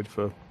 50 quid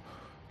for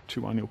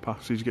 2 annual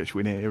passes. It gets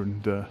you in here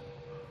and on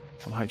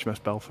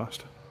HMS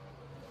Belfast.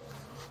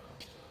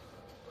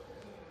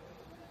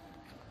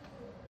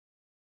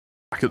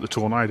 Back at the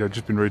Tornado,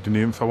 just been reading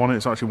the info on it.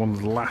 It's actually one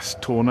of the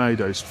last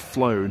Tornadoes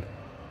flown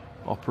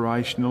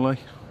operationally.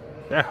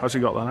 Yeah, actually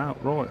got that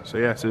out, right. So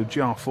yeah, it's a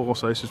GR4,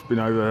 so this has been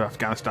over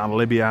Afghanistan,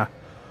 Libya,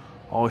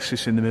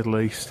 ISIS in the Middle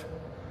East.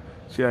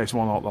 So yeah, it's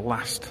one of like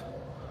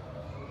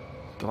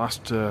the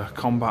last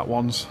combat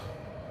ones.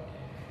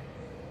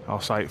 I'll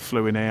say it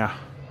flew in here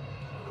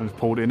and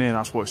pulled it in here.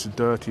 That's why it's so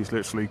dirty. It's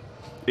literally,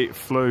 it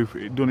flew,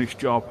 it done its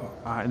job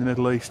out in the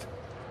Middle East.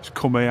 It's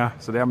come here,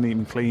 so they haven't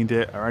even cleaned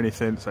it or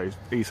anything, so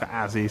it's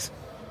as is.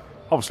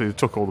 Obviously they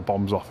took all the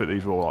bombs off it.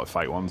 These were all like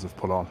fake ones they've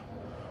put on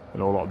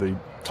and all like the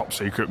top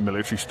secret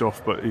military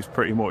stuff, but it's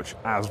pretty much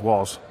as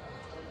was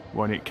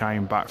when it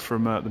came back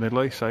from the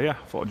Middle East. So yeah,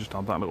 I thought I'd just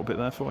add that little bit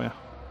there for you.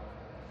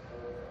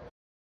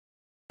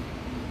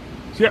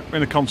 So yeah, we're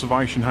in a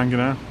conservation hangar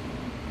now.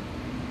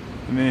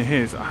 And then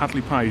here's a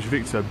Hadley Page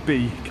Victor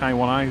B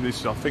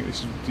K1A. I think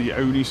this is the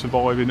only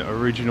surviving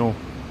original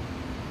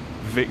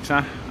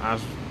Victor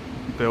as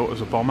built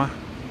as a bomber.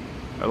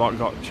 It like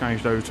got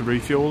changed over to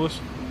refuelers.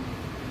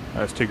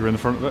 There's Tigger in the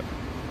front of it.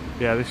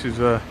 Yeah, this is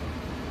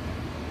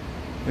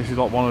This is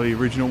like one of the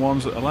original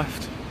ones that are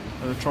left.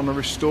 They're trying to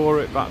restore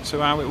it back to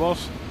how it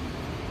was.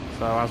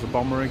 So as a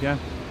bomber again.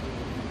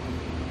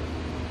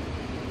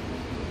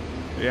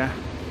 But yeah,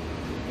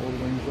 all the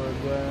wings are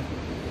over there.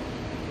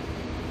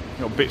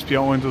 Got bits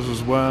behind us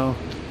as well.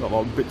 Got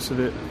like bits of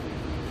it,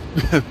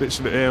 bits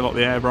of it here, like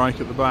the air brake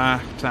at the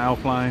back,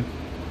 tailplane,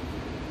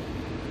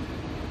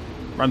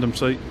 random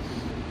seat.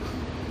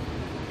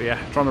 But yeah,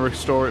 trying to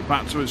restore it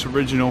back to its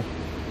original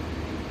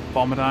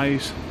bomber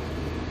days.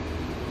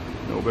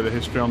 A little bit of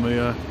history on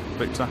the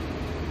Victor.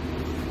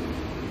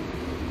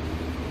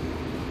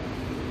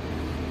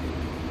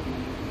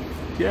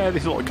 Yeah,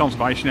 this is like a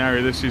conservation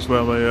area. This is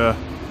where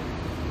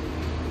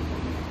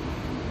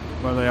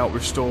they help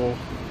restore.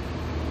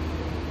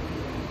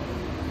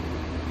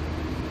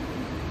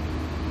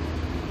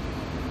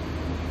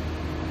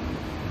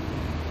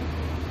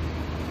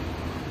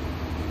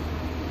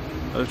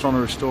 They're trying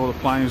to restore the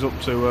planes up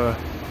to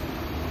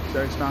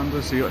show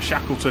standards. So you got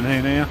Shackleton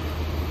in here.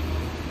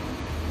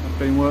 That's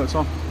been worked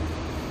on.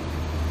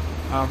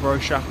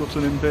 Avro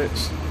Shackleton in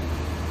bits.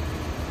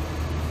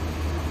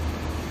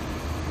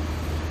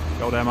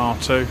 The old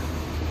MR2.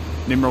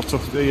 Nimrod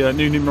took the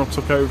new Nimrod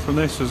took over from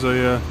this as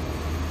a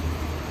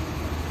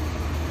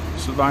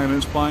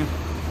surveillance plane.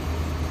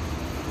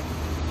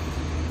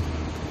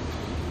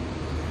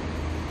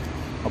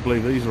 I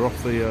believe these are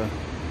off the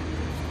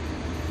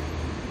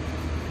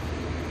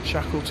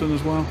Shackleton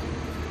as well.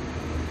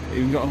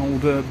 Even got an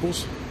old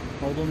buzz,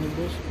 old London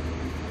buzz.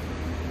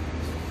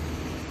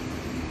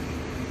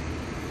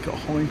 Got a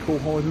Heinkel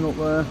hiding up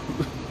there.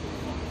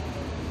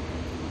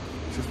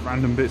 Just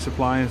random bits of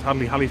planes.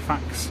 Hadley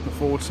Halifax, the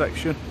forward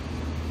section.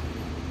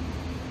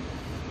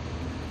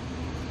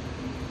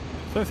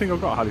 I don't think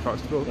I've got a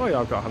Halifax to build. Oh yeah,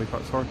 I've got a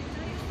Halifax, sorry.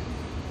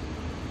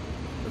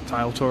 The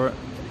tail turret.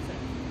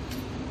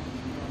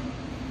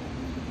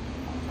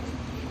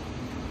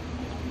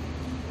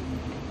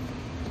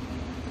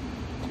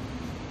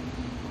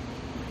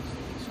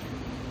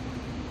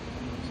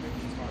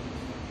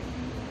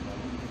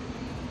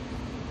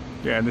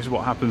 Yeah, and this is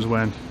what happens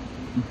when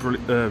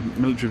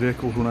military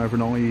vehicles run over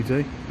an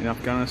IED in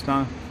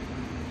Afghanistan.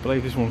 I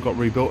believe this one got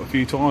rebuilt a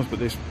few times, but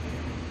this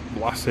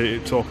last hit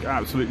it took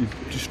absolutely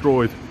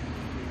destroyed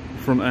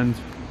the front end.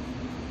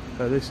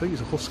 This thing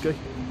is a Husky,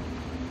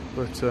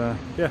 but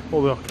yeah,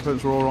 all the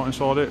occupants were alright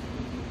inside it.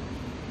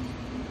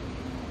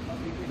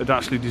 They'd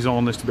actually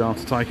designed this to be able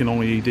to take an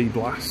IED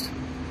blast,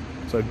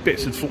 so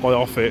bits would fly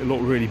off it. It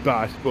looked really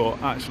bad,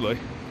 but actually,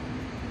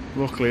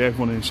 luckily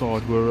everyone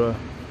inside were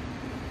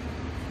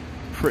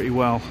pretty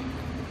well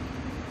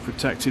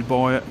protected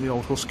by it, the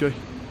old Husky,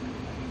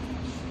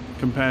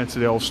 compared to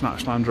the old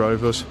snatch Land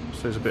Rovers.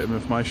 So there's a bit of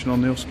information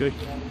on the Husky.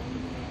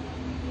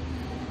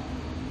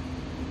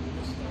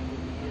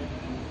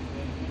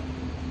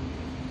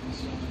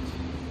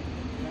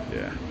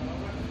 Yeah.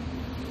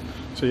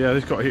 So yeah,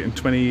 this got hit in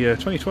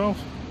 2012.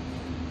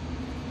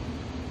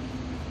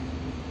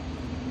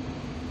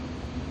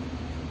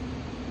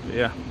 But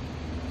yeah,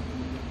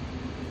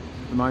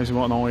 amazing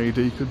what an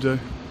IED could do.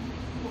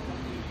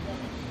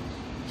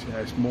 Yeah,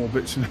 it's more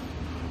bits and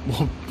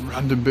more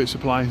random bits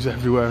of planes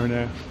everywhere in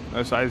here.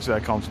 As I say, it's a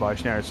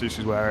conservation area, so this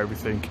is where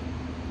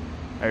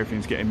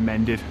everything's getting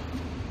mended.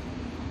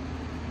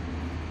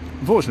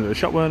 Unfortunately, the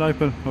shop weren't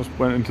open. I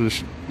went into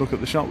the look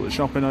at the shop, but the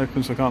shop ain't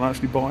open, so I can't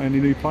actually buy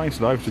any new planes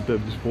today, which is a bit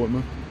of a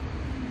disappointment.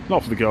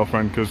 Not for the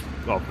girlfriend, because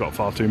I've got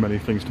far too many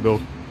things to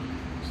build.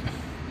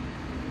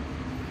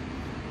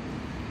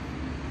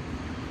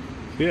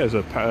 So yeah, there's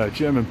a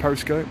German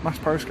periscope, mass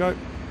periscope.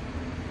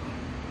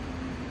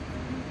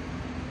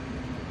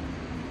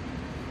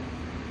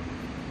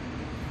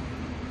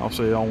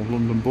 Obviously the old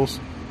London bus.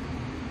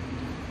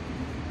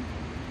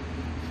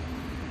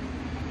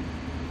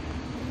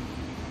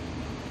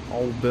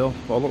 Old Bill,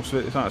 by the looks of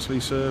it, it's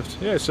actually served.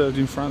 Yeah, it served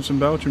in France and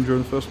Belgium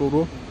during the First World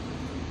War.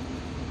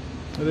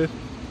 It did.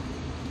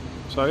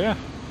 So yeah,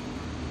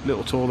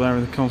 little tour there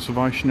in the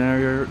conservation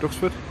area at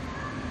Duxford.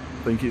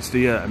 I think it's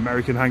the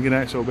American hangar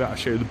net, so I'll be able to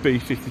show you the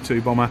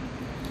B-52 bomber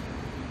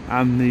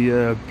and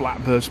the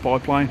Blackbird spy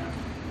plane.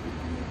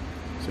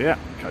 So yeah,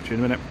 catch you in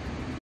a minute.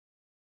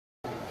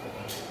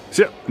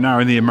 So yeah, now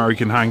in the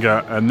American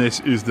hangar, and this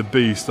is the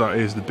beast that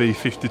is the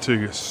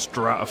B-52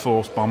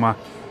 Stratoforce bomber.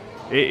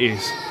 It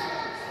is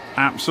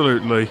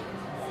absolutely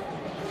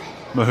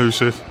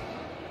massive.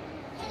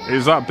 It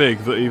is that big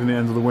that even the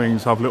end of the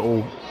wings have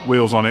little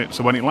wheels on it,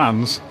 so when it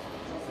lands,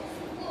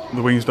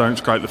 the wings don't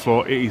scrape the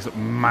floor. It is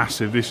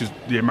massive. This is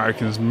the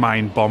Americans'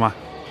 main bomber.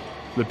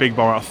 The big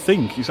bomber, I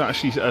think, is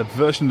actually a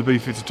version of the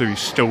B-52 is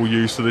still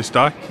used to this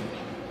day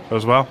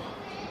as well.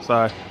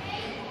 So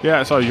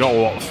yeah, so you got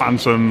all the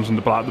Phantoms and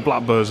the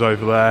Blackbirds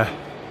over there.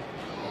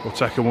 We'll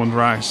take a wander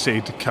around and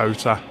see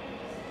Dakota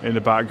in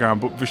the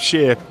background. But for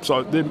sheer,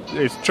 so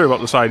it's true what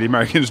they say, the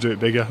Americans do it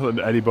bigger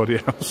than anybody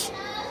else.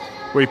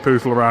 We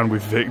poodle around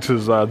with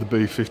Victors, the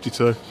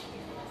B-52.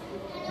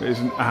 It is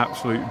an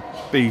absolute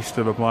beast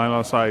of a plane.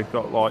 Like I say,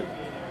 got like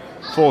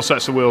 4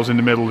 sets of wheels in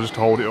the middle just to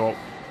hold it up.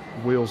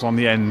 Wheels on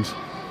the end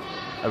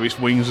of its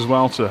wings as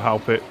well to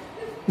help it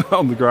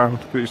on the ground.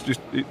 It's just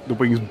the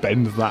wings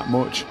bend that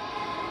much.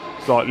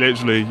 It's like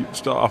literally you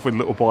start off with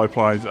little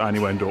biplanes and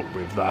you end up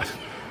with that.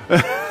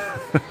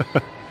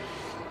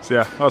 So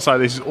yeah, I'll say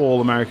this is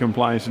all American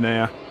planes in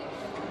here.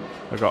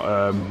 I've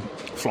got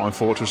Flying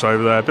Fortress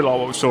over there, a bit like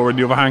what we saw in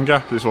the other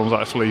hangar. This one's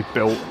actually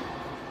built.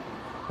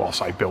 Well, I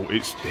say built,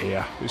 it's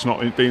here. It's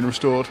not being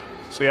restored.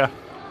 So yeah,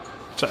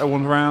 take a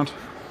wander around.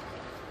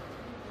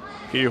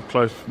 Get you up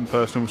close and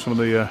personal with some of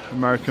the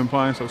American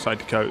planes. I'll say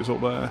Dakota's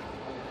up there.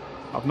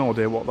 I've no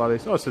idea what that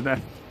is. Oh, it's an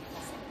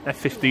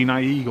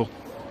F-15A Eagle.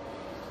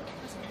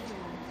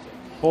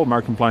 All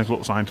American planes look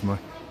the same to me.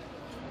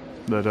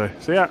 They do.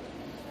 So yeah,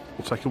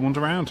 we'll take a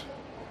wander around.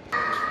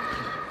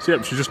 So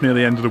yeah, she's just near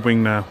the end of the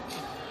wing now.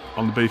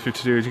 On the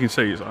B-52, as you can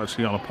see, it's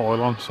actually on a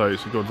pylon, so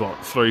it's a good like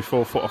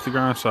 3-4 foot off the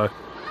ground. So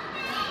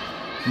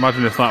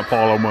imagine if that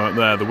pylon weren't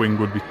there, the wing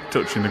would be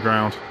touching the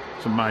ground.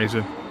 It's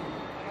amazing.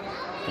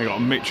 You got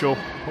a Mitchell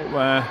up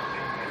there.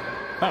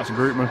 That's a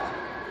Groupman.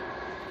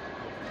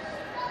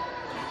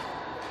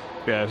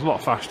 Yeah, there's a lot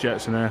of fast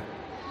jets in here.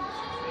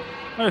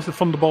 There's the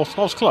Thunderbolt.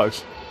 I was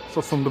close. It's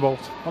a Thunderbolt.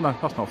 Oh no,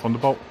 that's not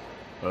Thunderbolt.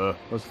 There's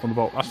the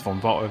Thunderbolt. That's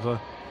Thunderbolt over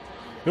there.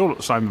 They all look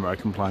the same,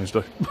 American planes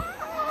do.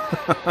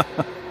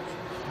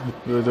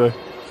 They do.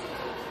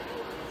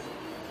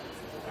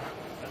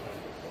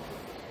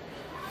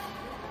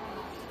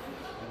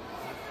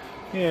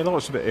 Yeah,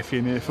 looks a bit iffy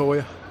in here for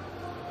you.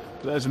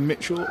 But there's a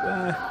Mitchell up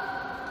there.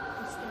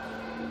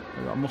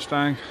 We've got a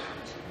Mustang.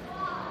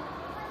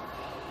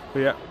 But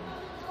yeah,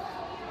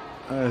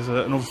 there's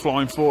another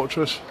Flying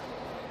Fortress.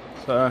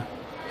 So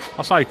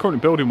I'll say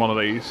currently building one of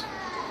these,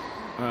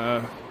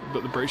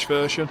 but the British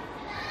version.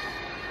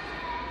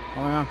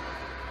 I am.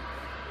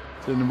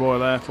 In the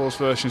Royal Air Force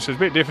version, so it's a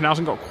bit different. It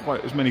hasn't got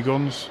quite as many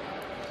guns.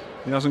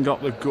 It hasn't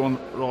got the gun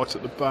right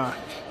at the back.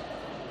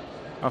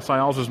 I'd say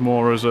ours was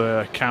more as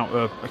a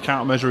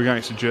countermeasure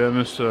against the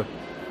Germans, to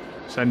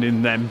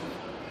sending them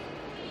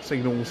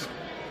signals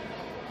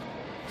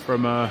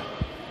from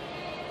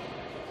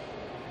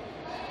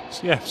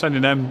so yeah,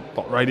 sending them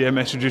radio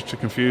messages to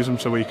confuse them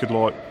so we could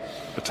like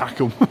attack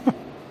them. But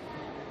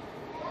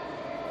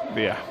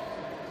yeah,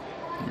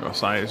 I've got to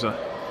say it's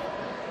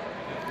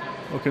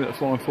looking at the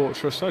Flying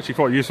Fortress. It's actually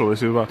quite useful.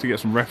 This is about to get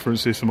some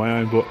references for my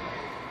own, but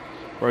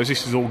whereas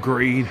this is all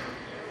green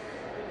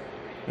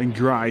and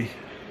grey,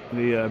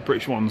 the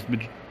British one's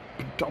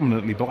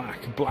predominantly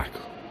black. Black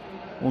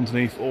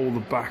underneath, all the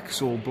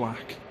back's all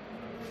black.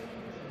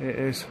 It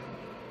is.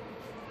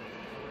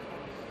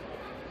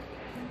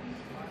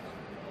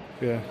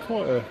 Yeah,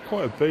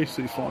 quite a beast,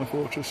 these Flying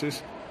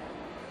Fortresses.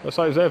 I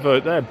say it's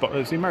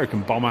it's the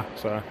American bomber,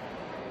 so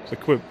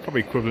it's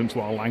probably equivalent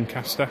to our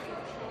Lancaster.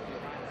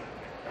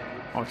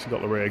 I've actually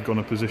got the rear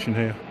gunner position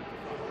here.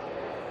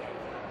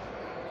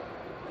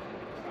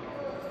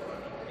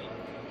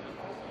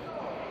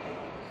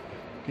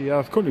 Yeah,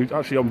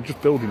 I'm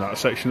just building that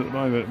section at the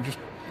moment. I've just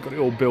got it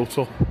all built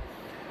up.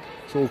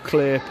 It's all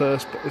clear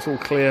it's all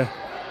clear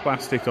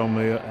plastic on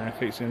the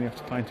airfield, so you have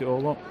to paint it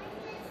all up.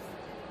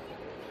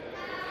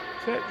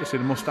 So yeah, you see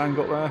the Mustang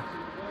up there.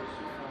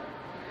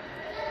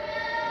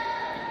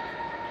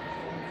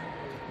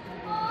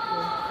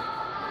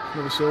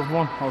 Another silver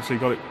one. Obviously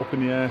got it up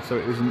in the air so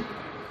it isn't.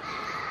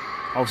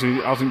 Obviously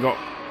it hasn't got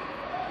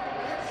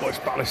its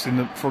ballast in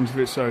the front of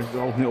it, so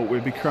they're holding it up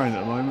with a big crane at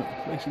the moment.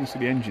 At least you can see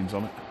the engines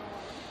on it.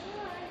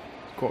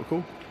 It's quite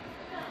cool.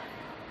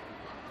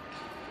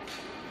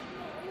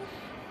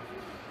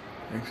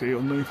 You can see it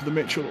underneath the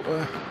Mitchell up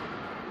there.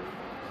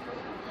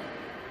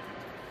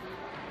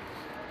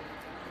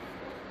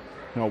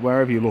 Now,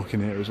 wherever you're looking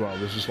here as well,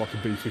 there's just like a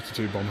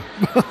B-52 bomber.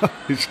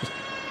 It's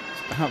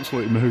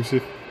absolutely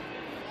massive.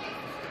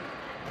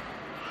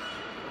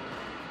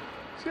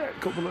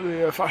 A couple of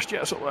the fast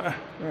jets up there,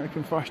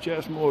 American fast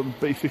jets, more than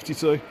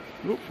B-52.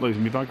 Oop,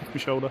 losing my bag off my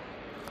shoulder.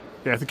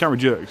 Yeah, if the camera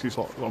jerks, it's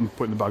like I'm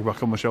putting the bag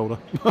back on my shoulder.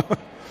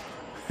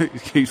 It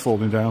keeps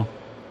falling down.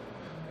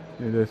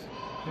 It is.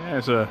 Yeah,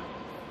 there's a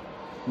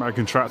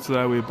American tractor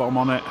there with a bomb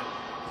on it.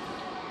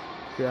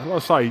 Yeah,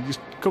 like I say, just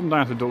come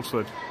down to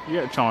Duxford. You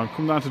get a time,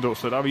 come down to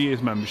Duxford, have a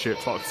year's membership.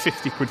 It's like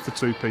 50 quid for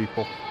 2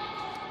 people.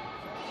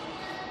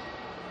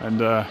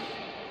 And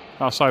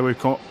I'll say we've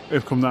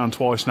come down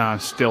twice now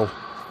and still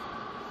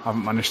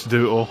haven't managed to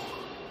do it all.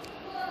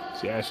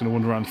 So yeah, it's going to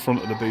wander around the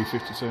front of the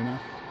B-52 now.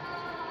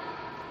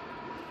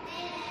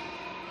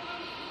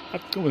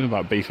 I've got with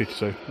about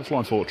B-52, the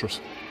Flying Fortress.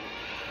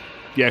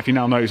 Yeah, if you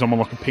now notice I'm on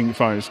like a pink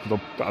phone, it's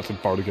because I've had to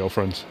borrow the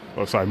girlfriend's.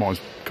 Like I say,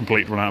 mine's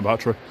completely run out of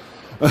battery.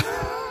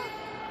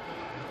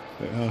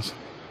 It has. So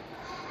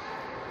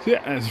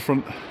yeah, there's the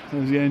front,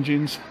 there's the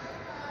engines.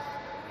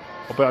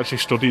 I'll be actually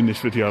studying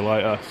this video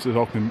later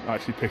so I can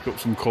actually pick up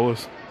some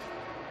colours.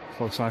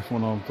 Like I say,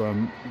 when I've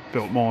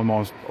built mine,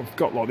 I've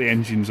got like the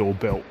engines all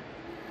built,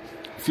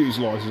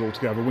 fuselages all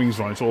together, wings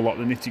running, it's all like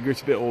the nitty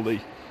gritty bit, all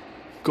the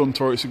gun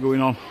turrets are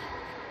going on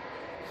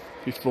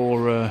before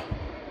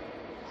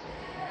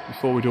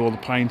we do all the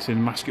painting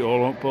and mask it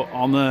all up. But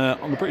on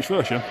the British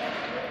version,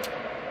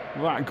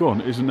 that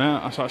gun isn't there,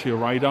 that's actually a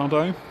radar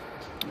dome.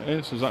 It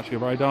is, there's actually a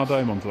radar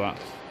dome onto that.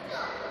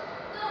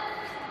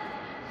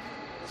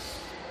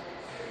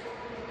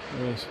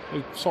 There's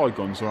side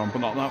guns are on, but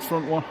not that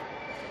front one.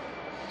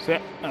 So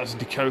yeah, that's a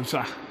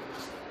Dakota.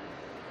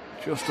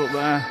 Just up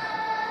there.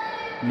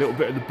 A little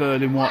bit of the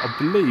Berlin White, I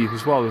believe,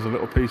 as well. There's a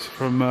little piece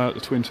from the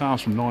Twin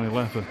Towers from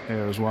 9/11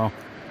 here as well.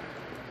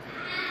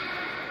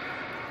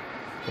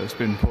 That's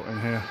been put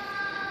in here.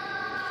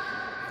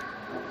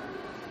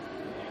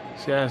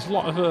 So yeah, there's a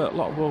lot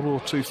of World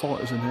War II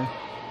fighters in here.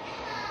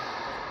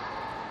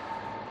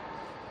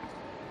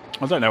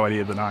 I don't know any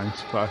of the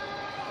names, so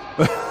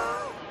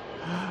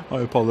I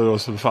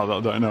apologise for the fact that I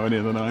don't know any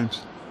of the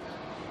names.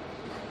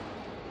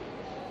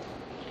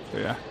 So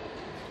yeah,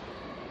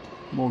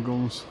 more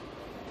guns.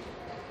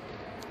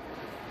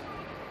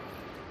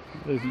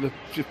 They're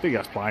just big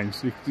ass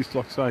planes. Just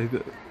like I say,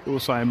 they all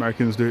say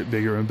Americans do it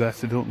bigger and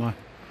better, don't they?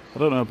 I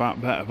don't know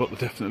about better, but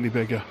they're definitely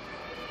bigger.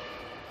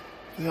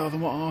 They are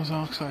than what ours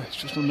are. So it's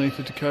just underneath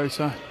the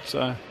Dakota.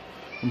 So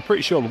I'm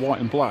pretty sure the white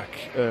and black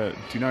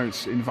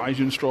denotes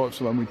invasion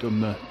stripes when we've done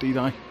the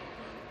D-Day,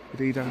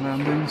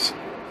 landings.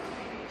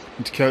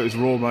 And Dakotas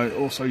were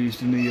also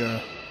used in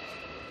the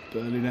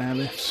Berlin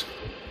airlifts.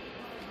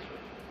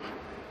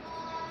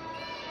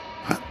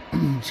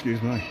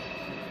 Excuse me.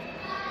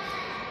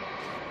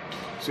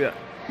 So yeah,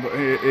 but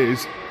here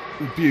is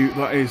the Butte.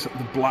 That is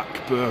the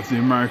Blackbird, the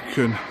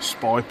American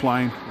spy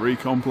plane,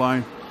 recon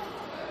plane.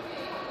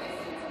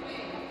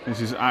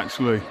 This is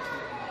actually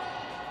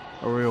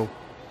a real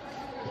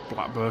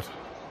Blackbird.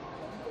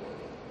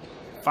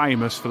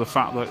 Famous for the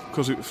fact that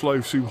because it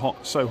flew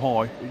so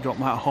high, it got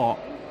that hot,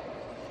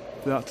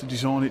 they had to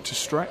design it to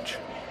stretch.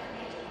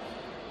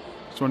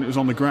 So when it was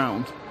on the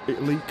ground,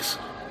 it leaks.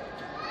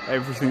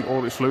 Everything,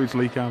 all its fluids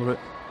leak out of it.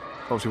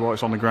 Obviously while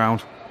it's on the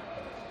ground,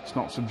 it's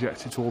not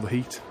subjected to all the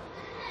heat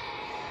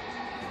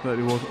that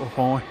it was up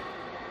high.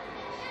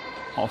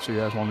 Obviously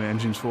there's one of the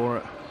engines for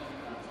it.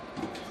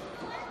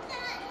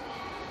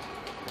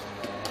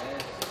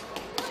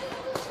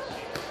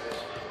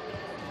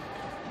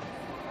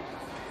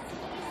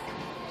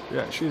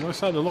 Yeah, like I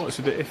said, the light's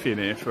a bit iffy in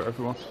here for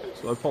everyone,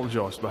 so I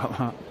apologise about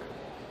that.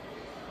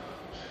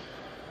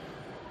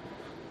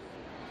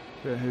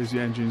 Yeah, here's the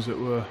engines that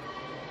were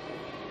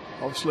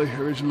obviously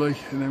originally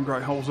in them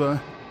great holes there.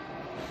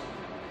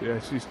 Yeah,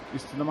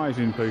 it's an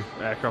amazing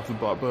aircraft, the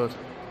Blackbird.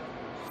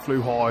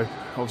 Flew high,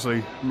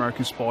 obviously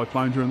American spy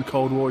plane during the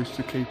Cold War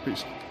to keep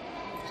it,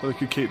 so they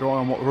could keep their eye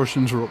on what the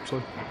Russians were up to.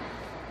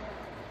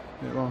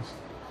 Yeah, it was.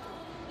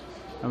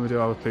 And we do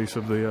have a piece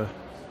of the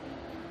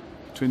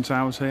Twin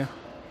Towers here.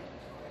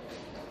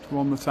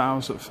 One of the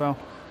towers that fell.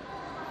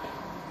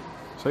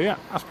 So yeah,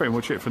 that's pretty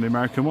much it for the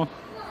American one.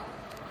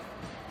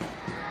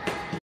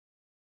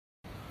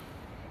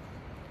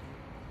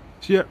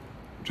 So yeah,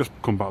 just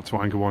come back to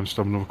Anchor One, just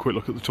have another quick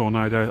look at the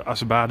Tornado.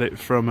 That's about it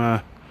from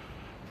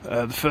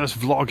the first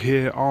vlog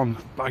here on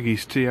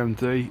Baggies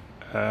TMD.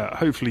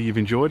 Hopefully you've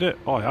enjoyed it.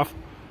 I have.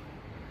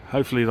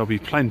 Hopefully there'll be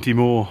plenty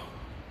more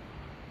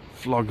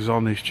vlogs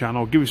on this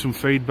channel. Give me some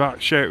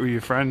feedback, share it with your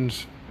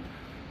friends.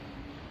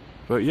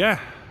 But yeah,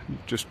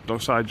 just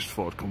like I say, I just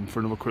thought I'd come for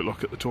another quick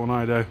look at the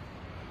Tornado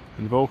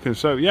and the Vulcan.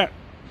 So yeah,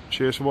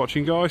 cheers for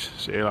watching guys,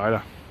 see you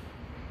later.